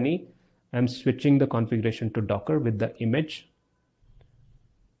didn't have any. I'm switching the configuration to Docker with the image.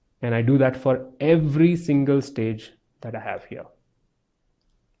 And I do that for every single stage that I have here.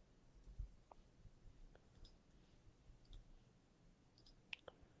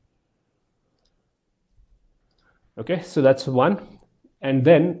 Okay, so that's one. And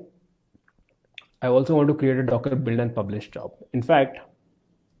then I also want to create a Docker build and publish job. In fact,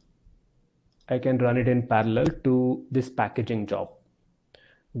 I can run it in parallel to this packaging job.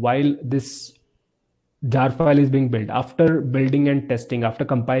 While this jar file is being built, after building and testing, after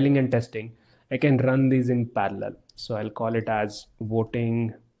compiling and testing, I can run these in parallel. So I'll call it as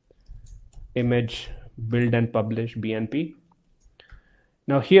voting image build and publish BNP.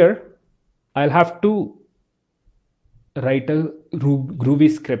 Now here, I'll have to write a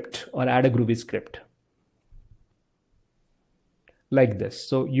Groovy script or add a Groovy script like this.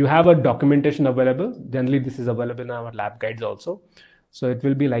 So you have a documentation available. Generally, this is available in our lab guides also. So it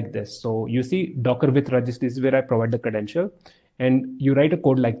will be like this. So you see Docker with registry is where I provide the credential and you write a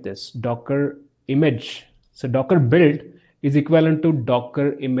code like this, Docker image. So Docker build is equivalent to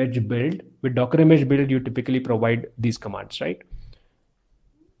Docker image build. With Docker image build, you typically provide these commands, right?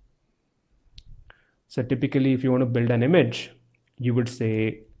 So typically, if you want to build an image, you would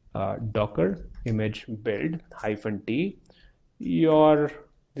say Docker image build -t.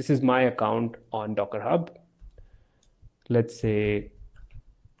 This is my account on Docker Hub. Let's say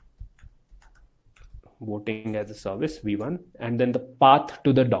voting as a service v1, and then the path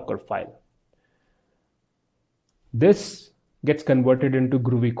to the Docker file. This gets converted into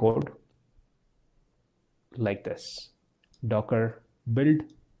Groovy code like this: Docker build,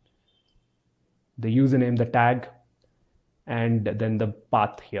 the username, the tag, and then the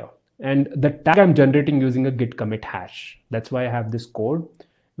path here. And the tag I'm generating using a git commit hash. That's why I have this code,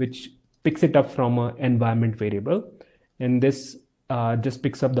 which picks it up from an environment variable. And this just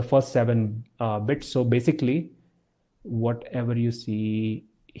picks up the first 7 bits. So basically, whatever you see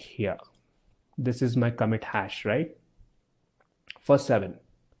here, this is my commit hash, right? First 7,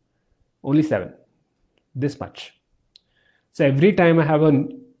 only 7, this much. So every time I have a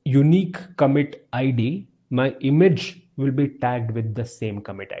unique commit ID, my image will be tagged with the same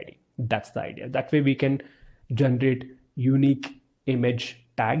commit ID. That's the idea. That way we can generate unique image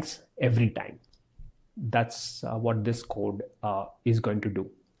tags every time. That's what this code is going to do.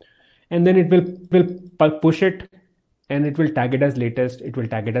 And then it will push it and it will tag it as latest. It will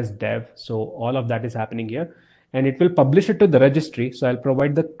tag it as dev. So all of that is happening here. And it will publish it to the registry. So I'll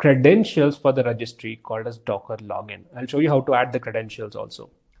provide the credentials for the registry called as Docker login. I'll show you how to add the credentials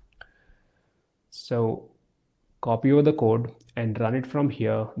also. So copy over the code and run it from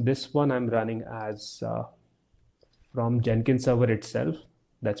here. This one I'm running as from Jenkins server itself.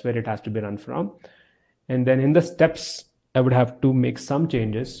 That's where it has to be run from. And then in the steps, I would have to make some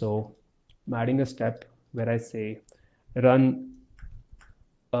changes. So I'm adding a step where I say run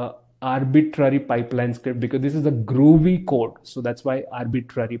arbitrary pipeline script, because this is a Groovy code. So that's why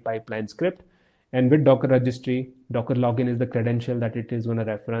arbitrary pipeline script. And with Docker registry, Docker login is the credential that it is going to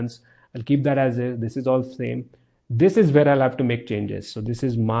reference. I'll keep that as is. This is all same. This is where I'll have to make changes. So this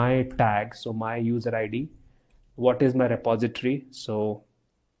is my tag. So my user ID. What is my repository? So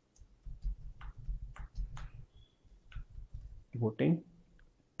voting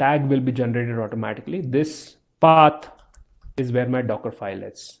tag will be generated automatically. This path is where my Docker file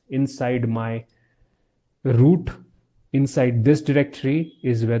is. Inside my root, inside this directory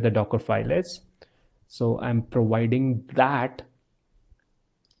is where the Docker file is. So I'm providing that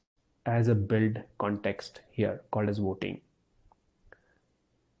as a build context here called as voting.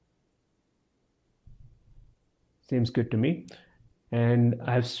 Seems good to me. And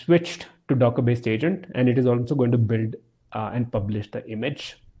I've switched to Docker-based agent, and it is also going to build and publish the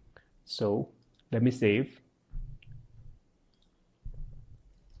image. So let me save.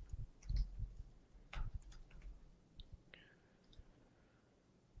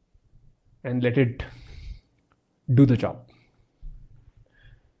 And let it do the job.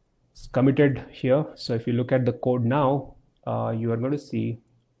 It's committed here. So if you look at the code now, you are going to see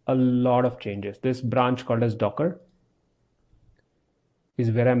a lot of changes. This branch called as Docker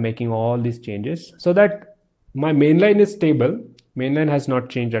is where I'm making all these changes so that my mainline is stable. Mainline has not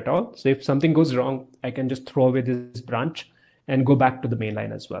changed at all. So if something goes wrong, I can just throw away this branch and go back to the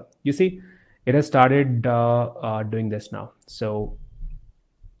mainline as well. You see, it has started doing this now. So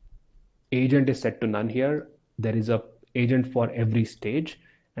agent is set to none here. There is a agent for every stage,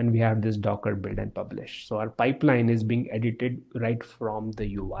 and we have this Docker build and publish. So our pipeline is being edited right from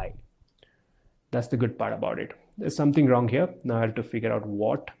the UI. That's the good part about it. There's something wrong here. Now I have to figure out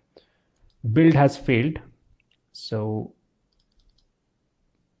what. Build has failed. So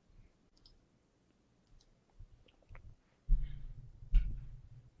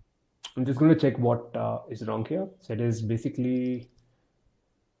I'm just going to check what is wrong here. So it is basically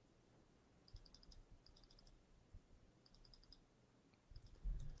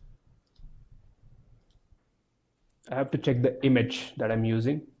I have to check the image that I'm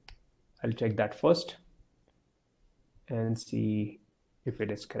using. I'll check that first and see if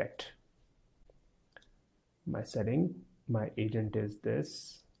it is correct. My setting, my agent is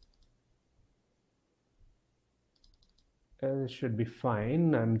this. It should be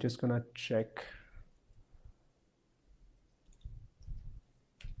fine. I'm just gonna check.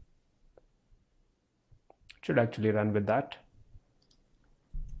 It should actually run with that.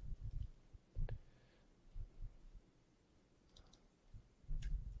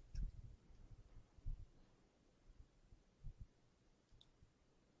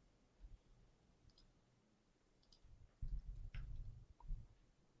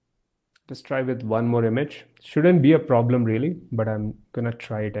 Just try with one more image. Shouldn't be a problem really, but I'm gonna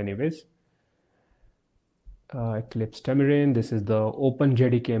try it anyways. Eclipse Tamarin, this is the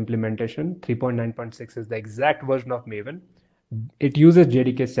OpenJDK implementation. 3.9.6 is the exact version of Maven. It uses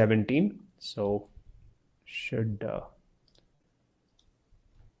JDK 17, so should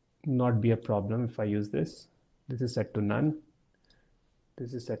not be a problem if I use this. This is set to none.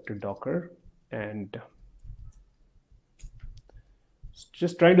 This is set to Docker, and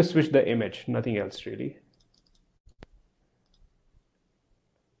just trying to switch the image, nothing else really.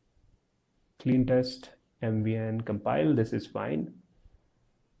 Clean test, mvn, compile, this is fine.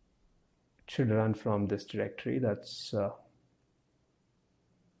 It should run from this directory. That's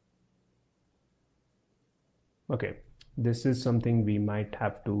okay. This is something we might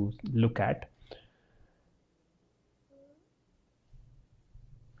have to look at.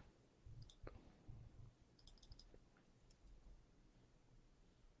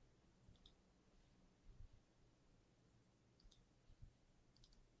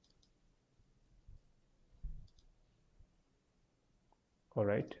 All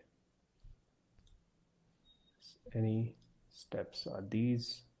right. Any steps are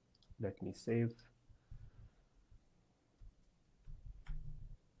these? Let me save.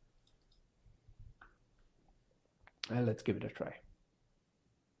 And let's give it a try.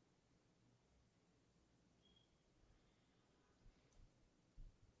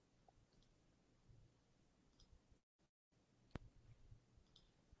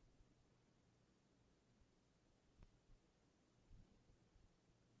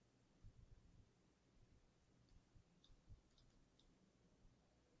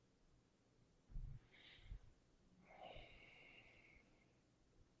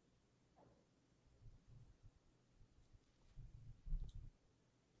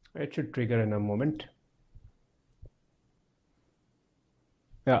 It should trigger in a moment.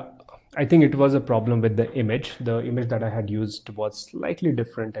 Yeah, I think it was a problem with the image. The image that I had used was slightly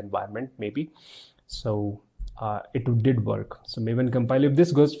different environment, maybe. So it did work. So Maven compile. If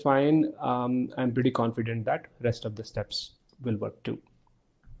this goes fine, I'm pretty confident that rest of the steps will work too,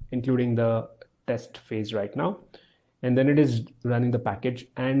 including the test phase right now. And then it is running the package,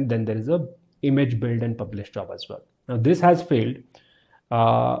 and then there is a image build and publish job as well. Now this has failed.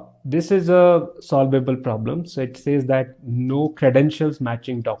 This is a solvable problem. So it says that no credentials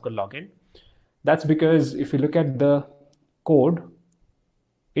matching Docker login. That's because if you look at the code,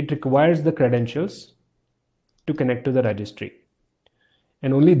 it requires the credentials to connect to the registry.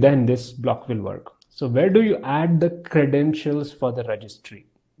 And only then this block will work. So where do you add the credentials for the registry?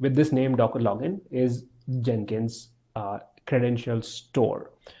 With this name Docker login is Jenkins credential store.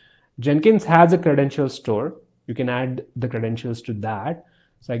 Jenkins has a credential store. You can add the credentials to that.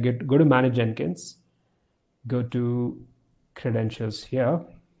 So go to manage Jenkins, go to credentials here,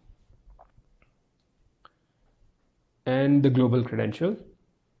 and the global credential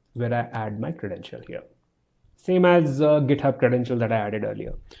where I add my credential here. Same as GitHub credential that I added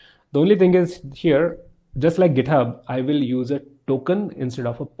earlier. The only thing is here, just like GitHub, I will use a token instead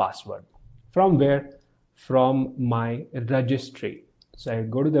of a password. From where? From my registry. So I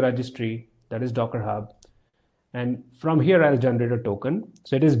go to the registry, that is Docker Hub, and from here I'll generate a token.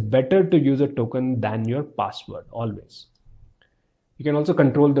 So it is better to use a token than your password always. You can also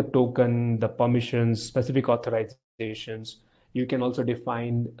control the token, the permissions, specific authorizations. You can also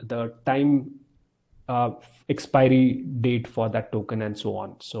define the time expiry date for that token and so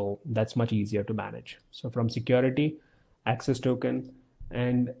on. So that's much easier to manage. So from security, access token,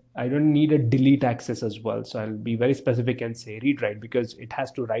 and I don't need a delete access as well. So I'll be very specific and say read write because it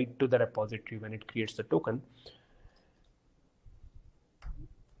has to write to the repository when it creates the token.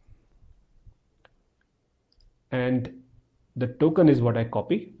 And the token is what I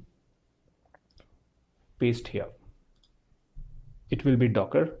copy, paste here. It will be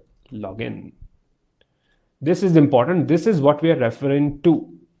Docker login. This is important. This is what we are referring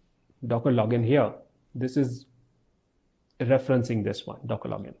to. Docker login here. This is referencing this one, Docker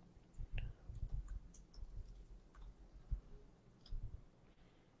login.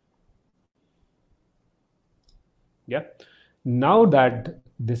 Yeah. Now that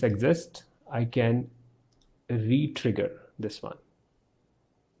this exists, I can re-trigger this one.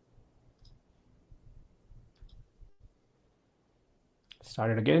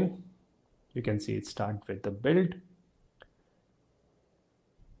 Start it again. You can see it start with the build.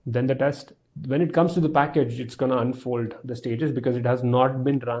 Then the test. When it comes to the package, it's going to unfold the stages because it has not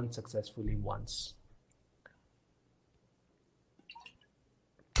been run successfully once.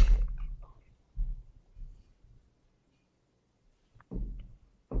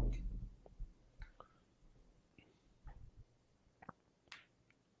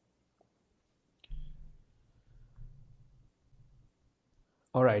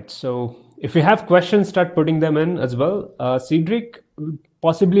 All right, so if you have questions, start putting them in as well. Cedric,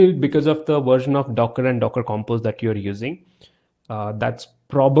 possibly because of the version of Docker and Docker Compose that you're using, that's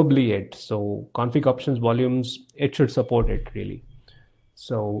probably it. So config options volumes, it should support it really.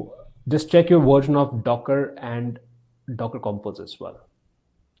 So just check your version of Docker and Docker Compose as well.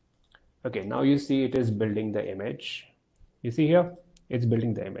 Okay, now you see it is building the image. You see here, it's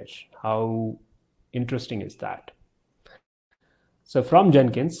building the image. How interesting is that? So from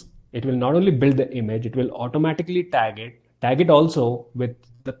Jenkins, it will not only build the image, it will automatically tag it also with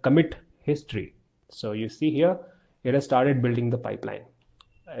the commit history. So you see here, it has started building the pipeline.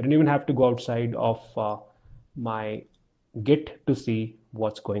 I don't even have to go outside of my Git to see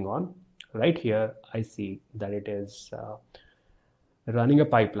what's going on. Right here, I see that it is running a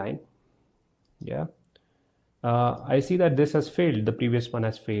pipeline. Yeah. I see that this has failed. The previous one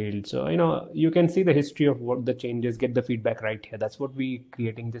has failed. So, you can see the history of what the changes, get the feedback right here. That's what we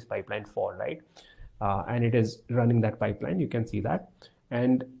creating this pipeline for, right? And it is running that pipeline. You can see that.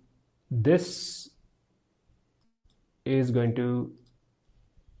 And this is going to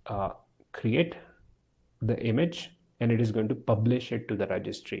create the image and it is going to publish it to the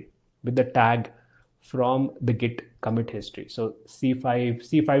registry with the tag from the Git commit history. So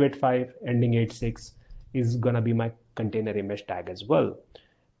C585 ending 86 is gonna be my container image tag as well.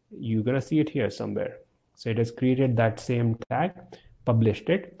 You're gonna see it here somewhere. So it has created that same tag, published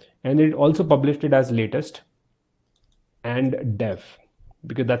it, and it also published it as latest and dev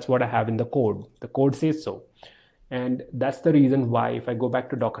because that's what I have in the code. The code says so. And that's the reason why if I go back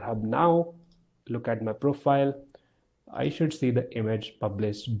to Docker Hub now, look at my profile, I should see the image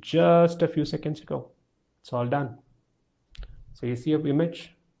published just a few seconds ago. It's all done. So you see an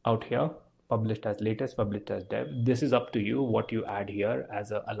image out here, published as latest, published as dev. This is up to you what you add here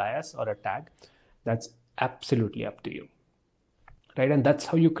as a alias or a tag. That's absolutely up to you, right? And that's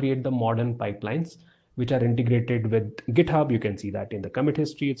how you create the modern pipelines which are integrated with GitHub. You can see that in the commit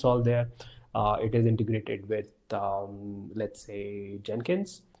history, it's all there. It is integrated with, let's say,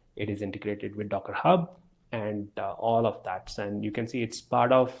 Jenkins. It is integrated with Docker Hub and all of that. And you can see it's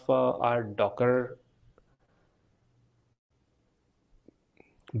part of our Docker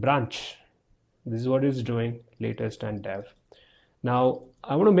branch. This is what it's doing, latest and dev. Now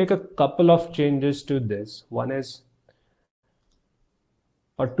I want to make a couple of changes to this. One is,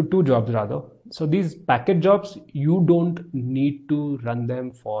 or to two jobs rather. So these package jobs, you don't need to run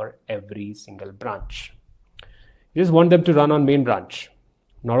them for every single branch. You just want them to run on main branch,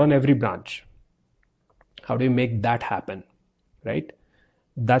 not on every branch. How do you make that happen, right?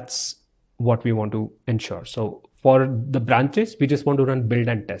 That's what we want to ensure. So for the branches, we just want to run build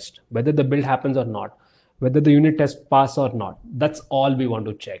and test, whether the build happens or not, whether the unit test pass or not. That's all we want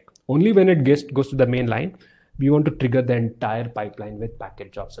to check. Only when it goes to the main line, we want to trigger the entire pipeline with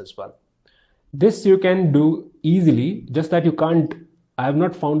package jobs as well. This you can do easily, just that you can't, I have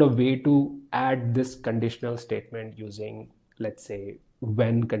not found a way to add this conditional statement using, let's say,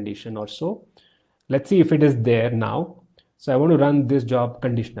 when condition or so. Let's see if it is there now. So I want to run this job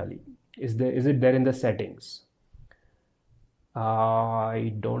conditionally. Is it there in the settings?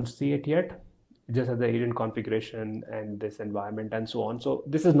 I don't see it yet. It just has the agent configuration and this environment and so on. So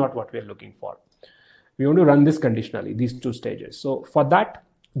this is not what we are looking for. We want to run this conditionally, these two stages. So for that,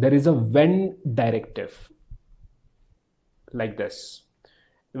 there is a when directive like this.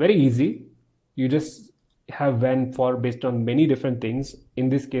 Very easy. You just have when for based on many different things. In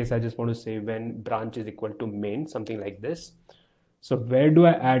this case, I just want to say when branch is equal to main, something like this. So where do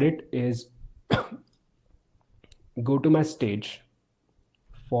I add it is go to my stage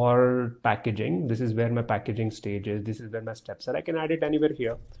for packaging. This is where my packaging stage is. This is where my steps are. I can add it anywhere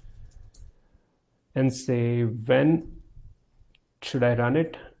here and say when should I run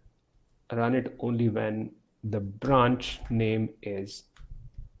it? Run it only when the branch name is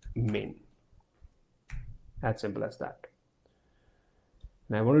main. As simple as that.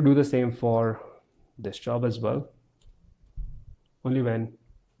 And I want to do the same for this job as well. Only when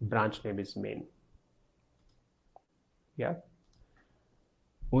branch name is main. Yeah.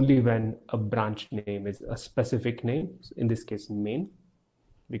 Only when a branch name is a specific name, in this case main,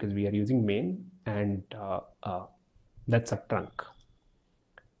 because we are using main, and that's a trunk,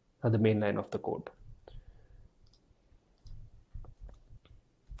 the main line of the code.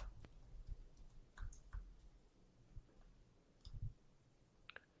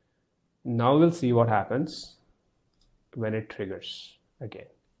 Now we'll see what happens when it triggers again.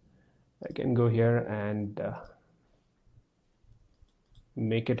 I can go here and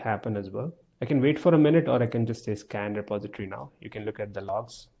make it happen as well. I can wait for a minute, or I can just say scan repository now. You can look at the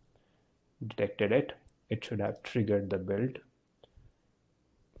logs. Detected it. It should have triggered the build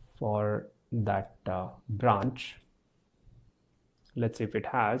for that branch. Let's see if it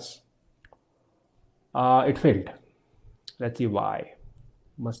has. It failed. Let's see why.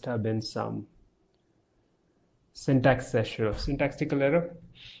 Must have been some syntactical error.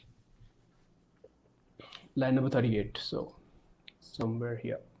 Line number 38. So somewhere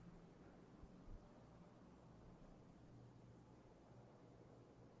here.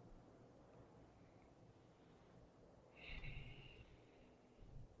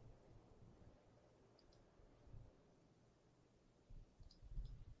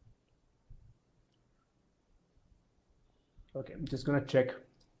 Okay, I'm just gonna check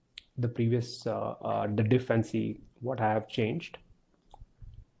the previous the diff and see what I have changed.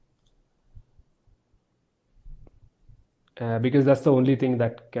 Because that's the only thing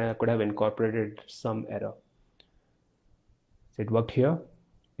that could have incorporated some error. So it worked here,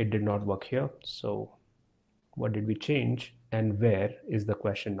 it did not work here. So what did we change and where is the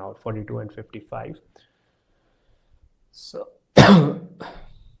question now? 42 and 55. So I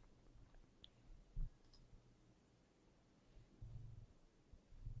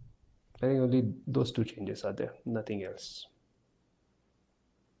think only those two changes are there, nothing else.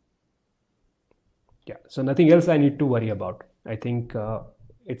 Yeah, so nothing else I need to worry about. I think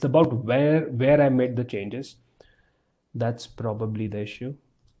it's about where I made the changes. That's probably the issue.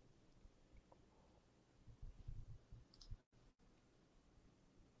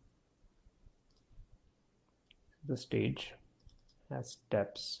 The stage has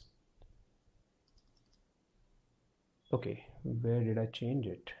steps. Okay, where did I change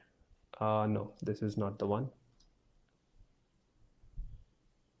it? No, this is not the one.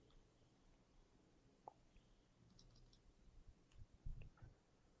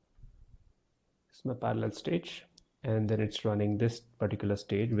 It's my parallel stage, and then it's running this particular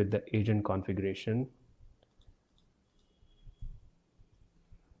stage with the agent configuration.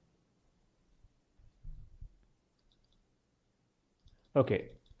 Okay,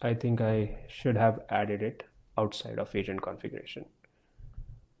 I think I should have added it outside of agent configuration.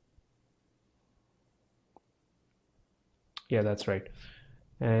 Yeah, that's right.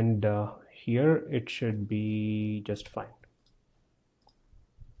 And here it should be just fine.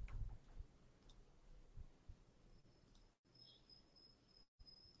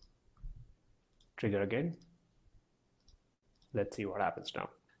 trigger again. Let's see what happens now.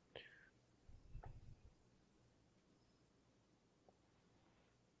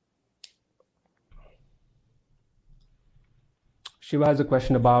 Shiva has a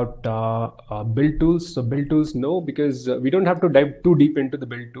question about build tools. So build tools, no, because we don't have to dive too deep into the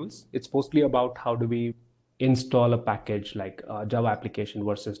build tools. It's mostly about how do we install a package like Java application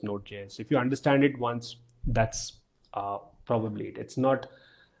versus Node.js. If you understand it once, that's probably it. It's not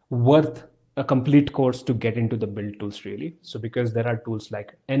worth a complete course to get into the build tools really. So because there are tools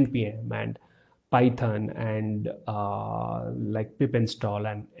like npm and Python and like pip install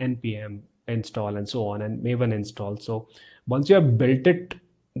and npm install and so on, and maven install. So once you have built it,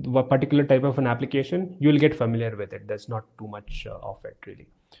 a particular type of an application, you will get familiar with it. There's not too much of it really.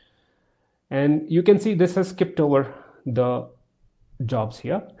 And you can see this has skipped over the jobs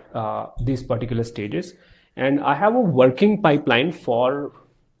here, these particular stages. And I have a working pipeline for,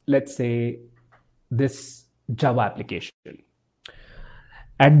 let's say, this Java application.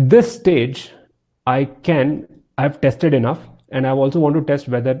 At this stage, I've tested enough, and I also want to test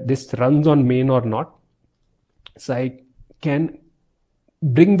whether this runs on main or not. So I can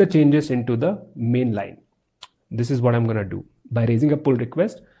bring the changes into the main line. This is what I'm going to do. By raising a pull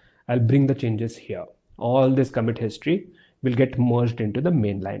request, I'll bring the changes here. All this commit history will get merged into the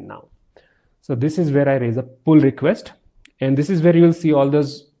main line now. So this is where I raise a pull request, and this is where you will see all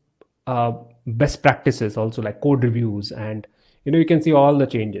those best practices also, like code reviews, and you can see all the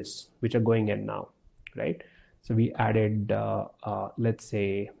changes which are going in now, right? So we added, let's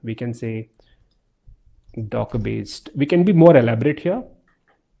say, we can say Docker based. We can be more elaborate here,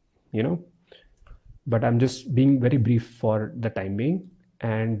 but I'm just being very brief for the time being.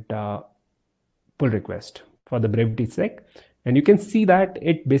 And pull request for the brevity's sake. And you can see that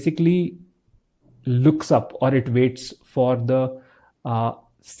it basically looks up, or it waits for the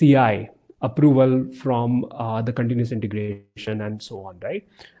CI approval from the continuous integration and so on, right?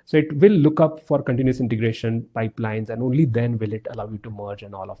 So it will look up for continuous integration pipelines, and only then will it allow you to merge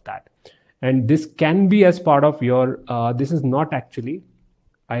and all of that. And this can be as part of your, this is not actually,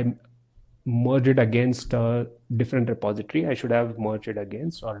 I merge it against a different repository. I should have merged it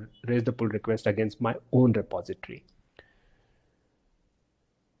against or raised the pull request against my own repository.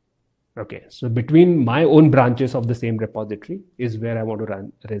 Okay, so between my own branches of the same repository is where I want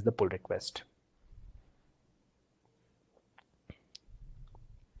to raise the pull request.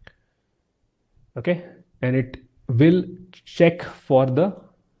 Okay, and it will check for the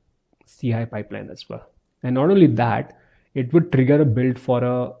CI pipeline as well. And not only that, it would trigger a build for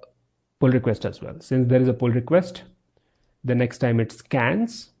a pull request as well. Since there is a pull request, the next time it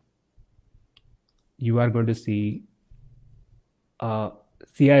scans, you are going to see a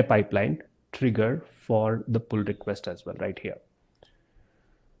CI pipeline trigger for the pull request as well, right here.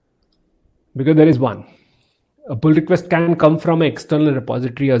 Because there is one. A pull request can come from an external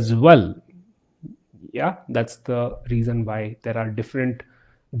repository as well. Yeah, that's the reason why there are different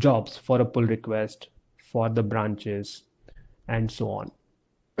jobs for a pull request, for the branches, and so on.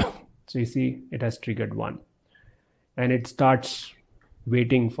 So you see it has triggered one, and it starts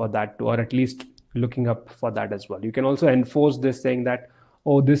waiting for that to, or at least looking up for that as well. You can also enforce this saying that,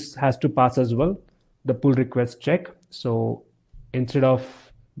 oh, this has to pass as well, the pull request check. So instead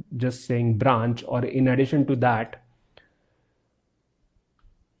of just saying branch, or in addition to that,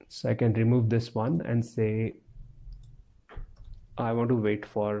 so I can remove this one and say, I want to wait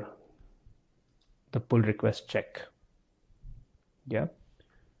for the pull request check. Yeah.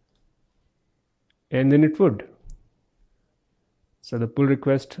 And then it would. So the pull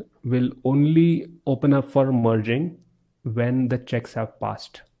request will only open up for merging when the checks have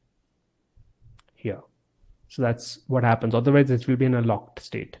passed here. So that's what happens. Otherwise, it will be in a locked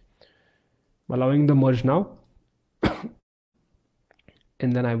state. I'm allowing the merge now.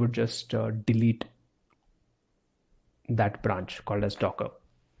 And then I would just delete that branch called as Docker,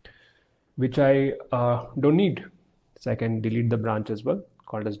 which I don't need. So I can delete the branch as well,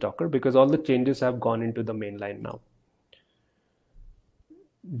 called as Docker, because all the changes have gone into the main line now.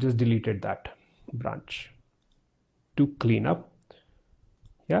 Just deleted that branch to clean up.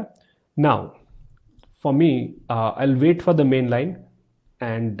 Yeah. Now, for me, I'll wait for the main line,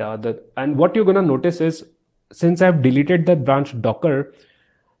 and what you're gonna notice is, since I've deleted that branch Docker,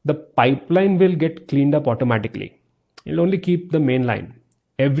 the pipeline will get cleaned up automatically. It'll only keep the main line.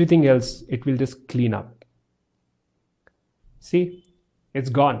 Everything else, it will just clean up. See, it's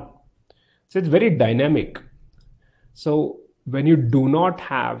gone. So it's very dynamic. So when you do not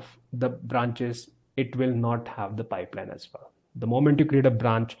have the branches, it will not have the pipeline as well. The moment you create a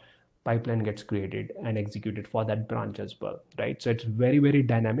branch, pipeline gets created and executed for that branch as well, right? So it's very, very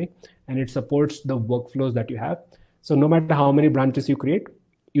dynamic, and it supports the workflows that you have. So no matter how many branches you create,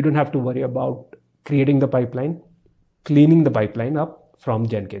 you don't have to worry about creating the pipeline, cleaning the pipeline up from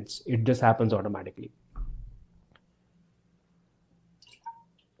Jenkins. It just happens automatically.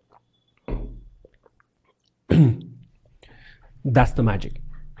 That's the magic.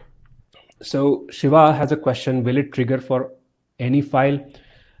 So Shiva has a question, will it trigger for any file?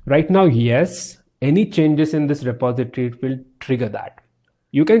 Right now, yes. Any changes in this repository, it will trigger that.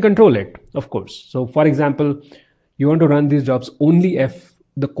 You can control it, of course. So for example, you want to run these jobs only if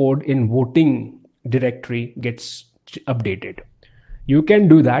the code in voting directory gets updated. You can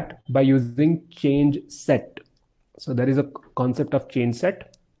do that by using change set. So there is a concept of change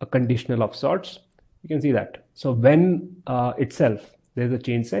set, a conditional of sorts. You can see that. So when itself, there's a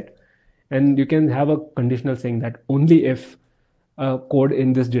change set, and you can have a conditional saying that only if code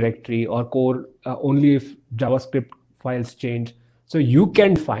in this directory or code only if JavaScript files change. So you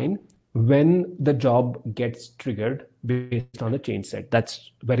can find when the job gets triggered based on the change set.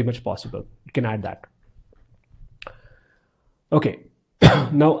 That's very much possible. You can add that. Okay,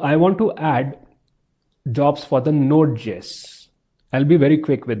 now I want to add jobs for the Node.js. I'll be very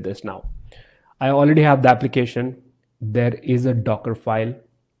quick with this now. I already have the application. There is a Docker file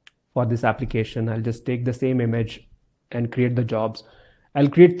for this application. I'll just take the same image and create the jobs. I'll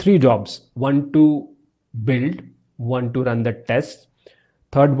create 3 jobs, one to build, one to run the test,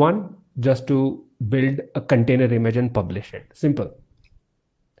 third one just to build a container image and publish it. Simple.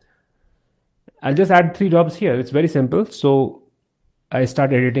 I'll just add 3 jobs here. It's very simple. So I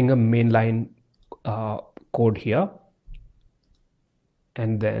start editing a mainline code here.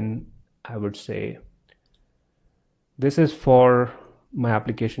 And then I would say, this is for my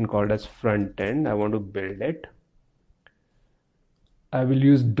application called as Frontend. I want to build it. I will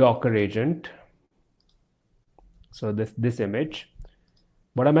use Docker agent. So this image.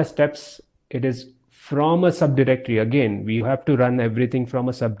 What are my steps? It is from a subdirectory. Again, we have to run everything from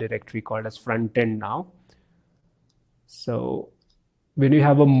a subdirectory called as Frontend now. So when you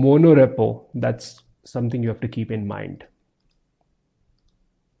have a mono repo, that's something you have to keep in mind.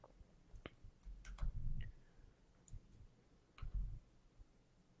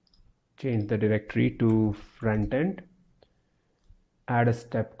 Change the directory to Frontend. Add a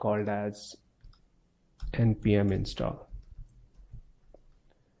step called as npm install.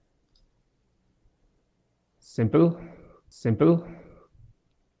 Simple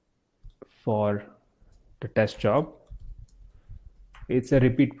for the test job. It's a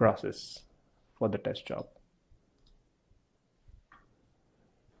repeat process for the test job.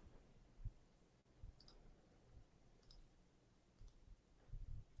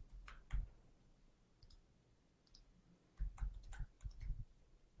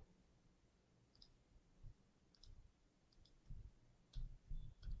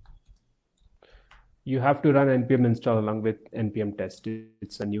 You have to run npm install along with npm test.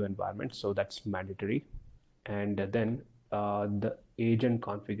 It's a new environment, so that's mandatory. And then the agent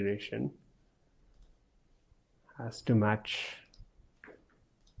configuration has to match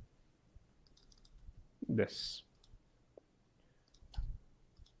this.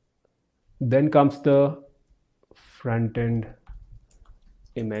 Then comes the front end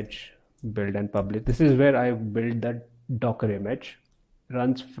image build and publish. This is where I build that Docker image.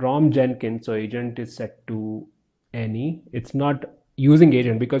 Runs from Jenkins, so agent is set to any. It's not using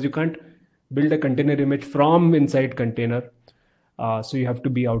agent because you can't build a container image from inside container. So you have to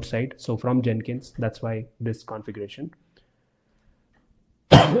be outside. So from Jenkins, that's why this configuration.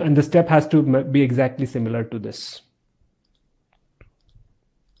 And the step has to be exactly similar to this.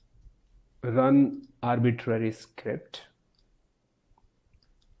 Run arbitrary script.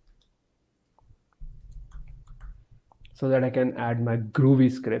 So that I can add my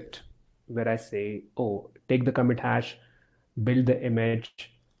groovy script where I say, oh, take the commit hash, build the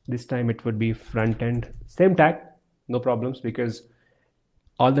image. This time it would be front end. Same tag, no problems, because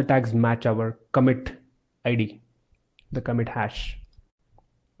all the tags match our commit ID, the commit hash.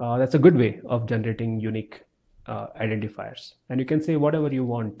 That's a good way of generating unique identifiers. And you can say whatever you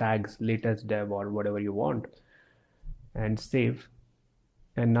want, tags, latest dev, or whatever you want, and save.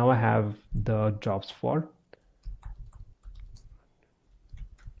 And now I have the jobs for.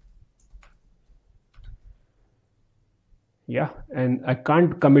 Yeah, and I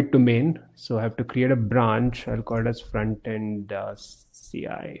can't commit to main, so I have to create a branch. I'll call it as frontend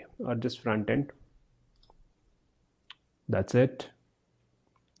CI or just frontend. That's it.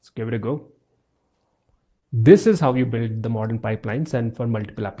 Let's give it a go. This is how you build the modern pipelines and for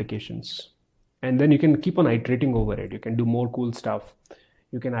multiple applications. And then you can keep on iterating over it. You can do more cool stuff.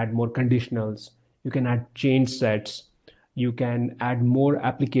 You can add more conditionals. You can add change sets. You can add more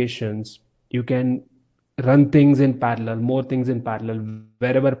applications. You can run things in parallel, more things in parallel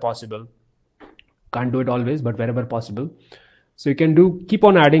wherever possible. Can't do it always, but wherever possible. So you can keep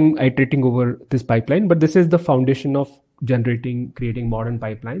on adding, iterating over this pipeline, but this is the foundation of creating modern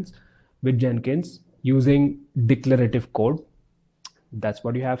pipelines with Jenkins using declarative code. That's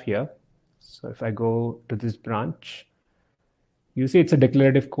what you have here. So if I go to this branch, you see it's a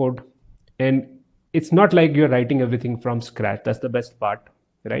declarative code, and it's not like you're writing everything from scratch. That's the best part,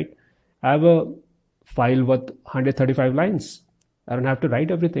 right? I have a file with 135 lines. I don't have to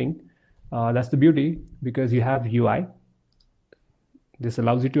write everything. That's the beauty, because you have UI. This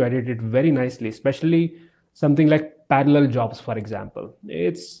allows you to edit it very nicely, especially something like parallel jobs, for example.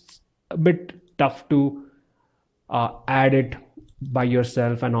 It's a bit tough to add it by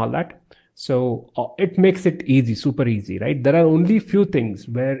yourself and all that. So it makes it easy, super easy, right? There are only few things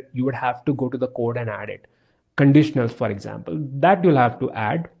where you would have to go to the code and add it. Conditionals, for example, that you'll have to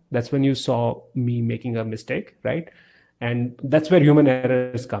add. That's when you saw me making a mistake, right? And that's where human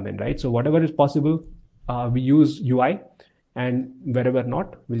errors come in, right? So whatever is possible, we use UI, and wherever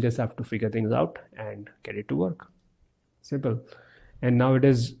not, we'll just have to figure things out and get it to work. Simple. And now it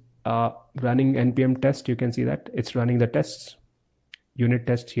is running npm test. You can see that it's running the tests, unit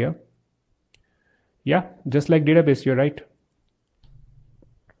tests here. Yeah, just like database, you're right.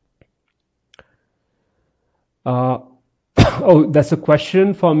 Oh, that's a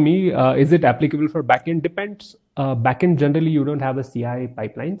question for me. Is it applicable for backend? Depends. Backend, generally, you don't have a CI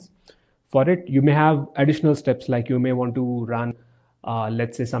pipelines for it. You may have additional steps, like you may want to run,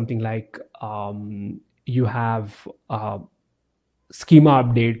 let's say something like you have schema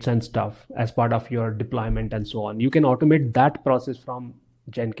updates and stuff as part of your deployment and so on. You can automate that process from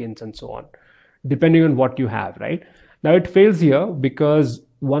Jenkins and so on, depending on what you have, right? Now it fails here because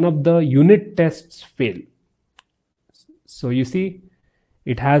one of the unit tests fail. So you see,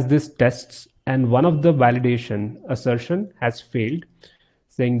 it has this tests, and one of the validation assertion has failed,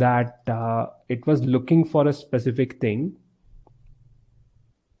 saying that it was looking for a specific thing,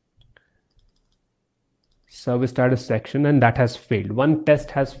 service status section, and that has failed. One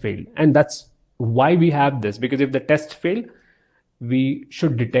test has failed, and that's why we have this, because if the test fail, we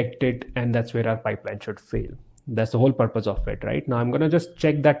should detect it, and that's where our pipeline should fail. That's the whole purpose of it, right? Now I'm going to just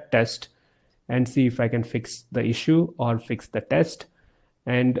check that test and see if I can fix the issue or fix the test.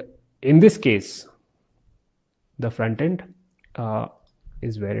 And in this case, the front end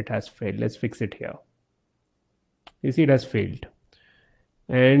is where it has failed. Let's fix it here. You see, it has failed.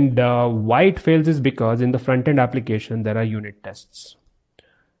 And why it fails is because in the front end application, there are unit tests.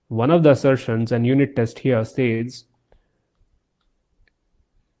 One of the assertions and unit test here says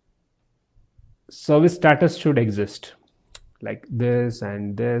service status should exist, like this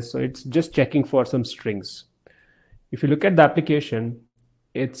and this. So it's just checking for some strings. If you look at the application,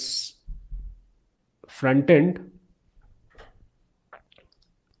 its front end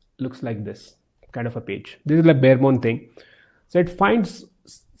looks like this kind of a page. This is like bare bone thing. So it finds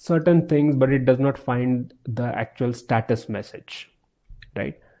certain things, but it does not find the actual status message,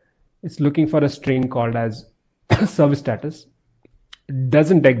 right? It's looking for a string called as service status. It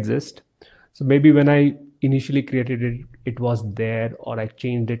doesn't exist. So maybe when I initially created it, it was there, or I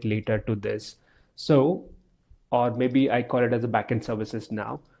changed it later to this. So, or maybe I call it as a backend services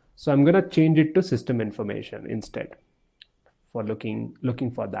now. So I'm going to change it to system information instead for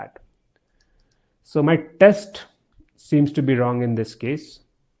looking for that. So my test seems to be wrong in this case.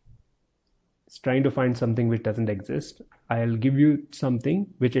 It's trying to find something which doesn't exist. I'll give you something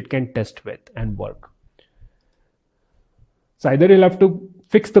which it can test with and work. So either you'll have to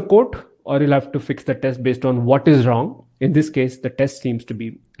fix the code, or you'll have to fix the test based on what is wrong. In this case, the test seems to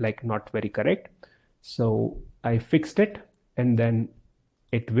be like not very correct. So I fixed it, and then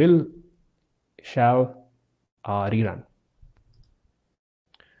it shall rerun.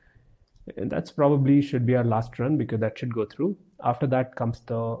 And that's probably should be our last run, because that should go through. After that comes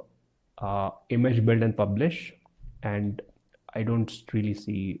the image build and publish, and I don't really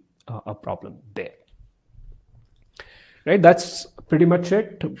see a problem there. Right, that's pretty much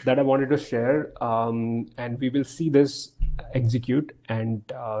it that I wanted to share, and we will see this execute and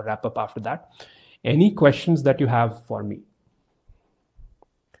wrap up after that. Any questions that you have for me?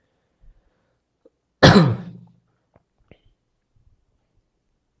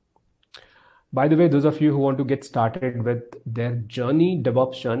 By the way, those of you who want to get started with their journey,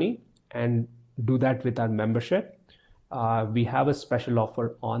 DevOps journey, and do that with our membership, we have a special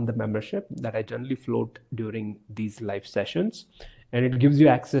offer on the membership that I generally float during these live sessions. And it gives you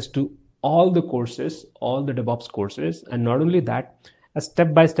access to all the courses, all the DevOps courses. And not only that, a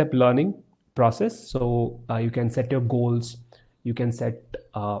step-by-step learning process. So you can set your goals, you can set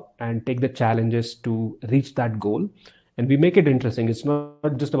and take the challenges to reach that goal. And we make it interesting. It's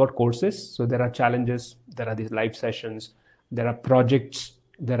not just about courses. So there are challenges, there are these live sessions, there are projects,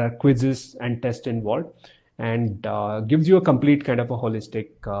 there are quizzes and tests involved, and gives you a complete kind of a holistic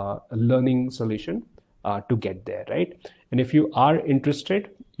learning solution to get there, right? And if you are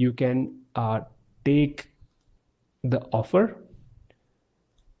interested, you can take the offer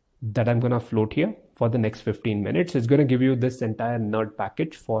that I'm going to float here for the next 15 minutes. It's going to give you this entire nerd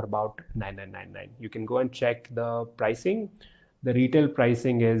package for about $9,999. You can go and check the pricing. The retail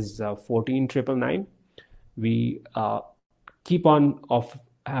pricing is $14,999. We keep on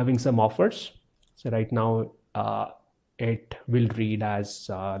having some offers. So right now it will read as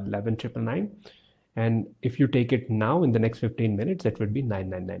 $11,999. And if you take it now in the next 15 minutes, it would be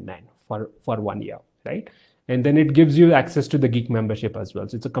 $9,999 for 1 year, right? And then it gives you access to the Geek membership as well.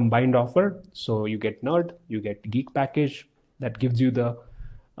 So it's a combined offer. So you get Nerd, you get Geek package that gives you the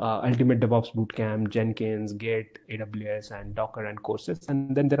Ultimate DevOps Bootcamp, Jenkins, Git, AWS, and Docker and courses.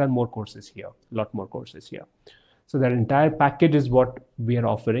 And then there are more courses here, a lot more courses here. So that entire package is what we are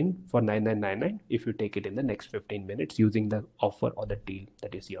offering for $9,999 if you take it in the next 15 minutes using the offer or the deal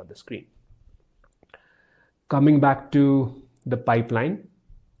that you see on the screen. Coming back to the pipeline,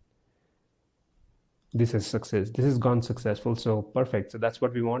 this is success. This has gone successful. So perfect. So that's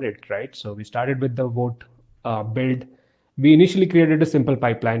what we wanted, right? So we started with the vote build. We initially created a simple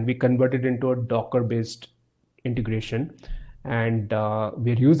pipeline. We converted into a Docker-based integration, and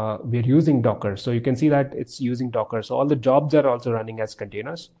we're using Docker. So you can see that it's using Docker. So all the jobs are also running as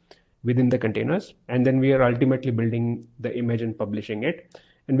containers within the containers. And then we are ultimately building the image and publishing it.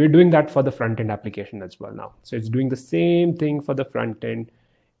 And we're doing that for the front-end application as well now. So it's doing the same thing for the front end,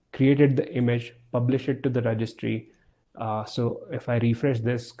 created the image, publish it to the registry. So if I refresh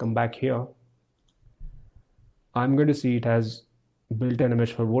this, come back here, I'm going to see it has built an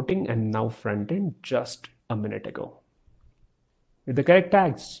image for voting and now front end just a minute ago with the correct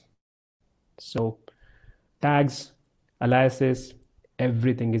tags. So tags, aliases,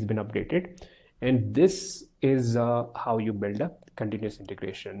 everything has been updated. And this is how you build a continuous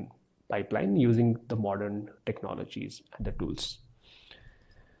integration pipeline using the modern technologies and the tools.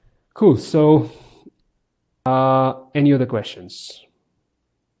 Cool. So any other questions?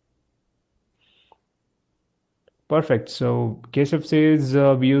 Perfect. So Keshav says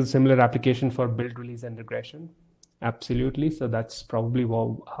we use similar application for build, release, and regression. Absolutely. So that's probably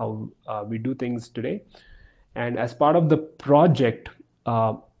how we do things today. And as part of the project,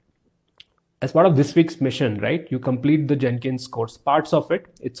 as part of this week's mission, right, you complete the Jenkins course, parts of it,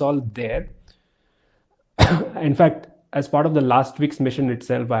 it's all there. In fact, as part of the last week's mission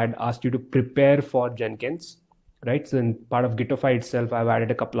itself, I had asked you to prepare for Jenkins, right? So in part of Gitify itself, I've added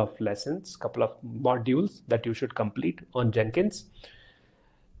a couple of lessons, couple of modules that you should complete on Jenkins.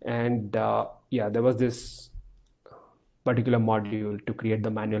 And yeah, there was this particular module to create the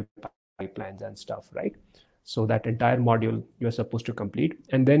manual pipelines and stuff, right? So that entire module you're supposed to complete.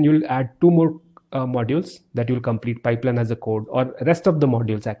 And then you'll add 2 more modules that you'll complete, pipeline as a code, or rest of the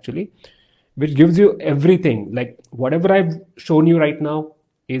modules actually, which gives you everything. Like whatever I've shown you right now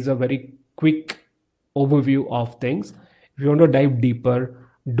is a very quick overview of things. If you want to dive deeper,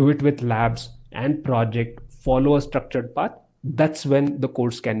 do it with labs and project, follow a structured path, that's when the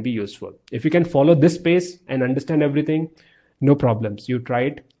course can be useful. If you can follow this pace and understand everything, no problems. You try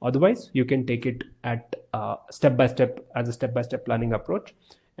it. Otherwise, you can take it at step-by-step as a step-by-step planning approach,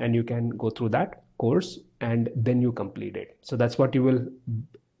 and you can go through that course and then you complete it. So that's what you will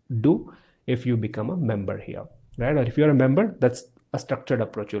do if you become a member here, right? Or if you're a member, that's a structured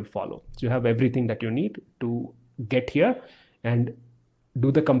approach you'll follow. So you have everything that you need to get here and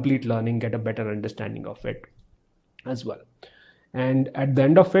do the complete learning, get a better understanding of it as well. And at the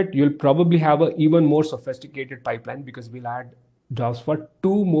end of it, you'll probably have an even more sophisticated pipeline because we'll add jobs for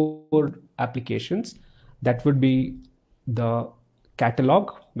 2 more applications. That would be the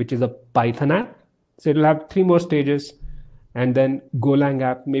catalog, which is a Python app. So it'll have 3 more stages, and then Golang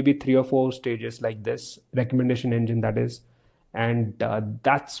app, maybe 3 or 4 stages like this, recommendation engine that is. And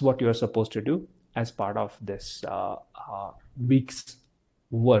that's what you're supposed to do as part of this week's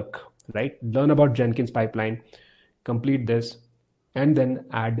work, right? Learn about Jenkins pipeline, complete this, and then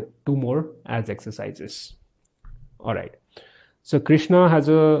add 2 more as exercises. All right. So Krishna has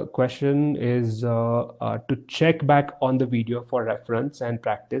a question is to check back on the video for reference and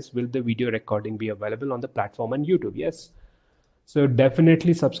practice. Will the video recording be available on the platform on YouTube? Yes. So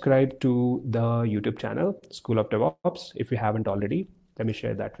definitely subscribe to the YouTube channel, School of DevOps. If you haven't already, let me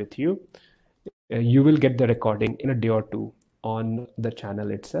share that with you. You will get the recording in a day or 2 on the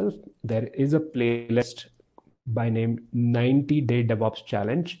channel itself. There is a playlist by name 90-Day DevOps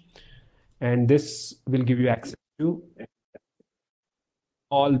Challenge, and this will give you access to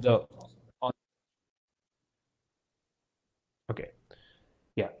all the all, okay.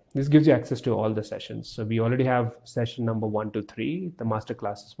 Yeah, this gives you access to all the sessions. So we already have session number 1 to 3. The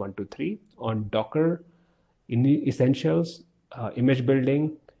masterclass is 1 to 3 on Docker, in essentials, image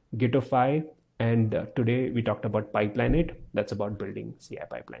building, Gitify, and today we talked about pipeline it. That's about building CI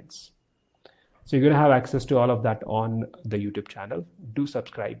pipelines. So you're going to have access to all of that on the YouTube channel. Do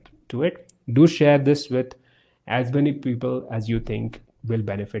subscribe to it. Do share this with as many people as you think will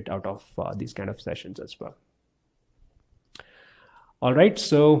benefit out of these kind of sessions as well. All right,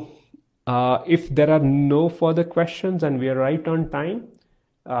 so if there are no further questions and we are right on time,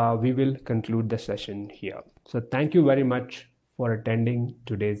 we will conclude the session here. So thank you very much for attending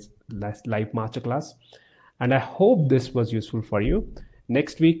today's live masterclass, and I hope this was useful for you.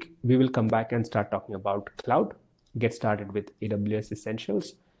 Next week, we will come back and start talking about cloud, get started with AWS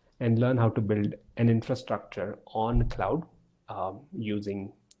Essentials, and learn how to build an infrastructure on cloud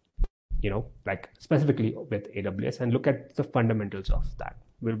using, like specifically with AWS, and look at the fundamentals of that.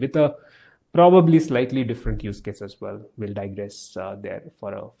 With a probably slightly different use case as well. We'll digress there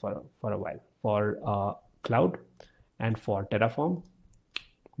for a while. For cloud and for Terraform,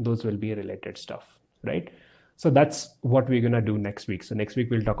 those will be related stuff, right? So that's what we're gonna do next week. So next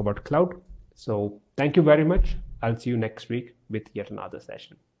week we'll talk about cloud. So thank you very much. I'll see you next week with yet another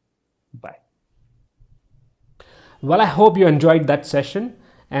session. Bye. Well, I hope you enjoyed that session.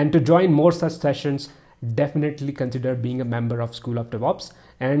 And to join more such sessions, definitely consider being a member of School of DevOps,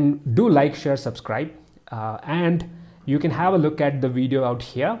 and do like, share, subscribe. And you can have a look at the video out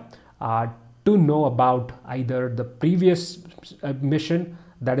here to know about either the previous mission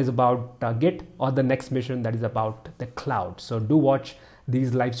that is about Git, or the next mission that is about the cloud. So do watch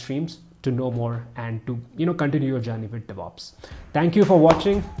these live streams to know more and to continue your journey with DevOps. Thank you for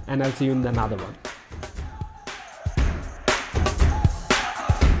watching, and I'll see you in another one.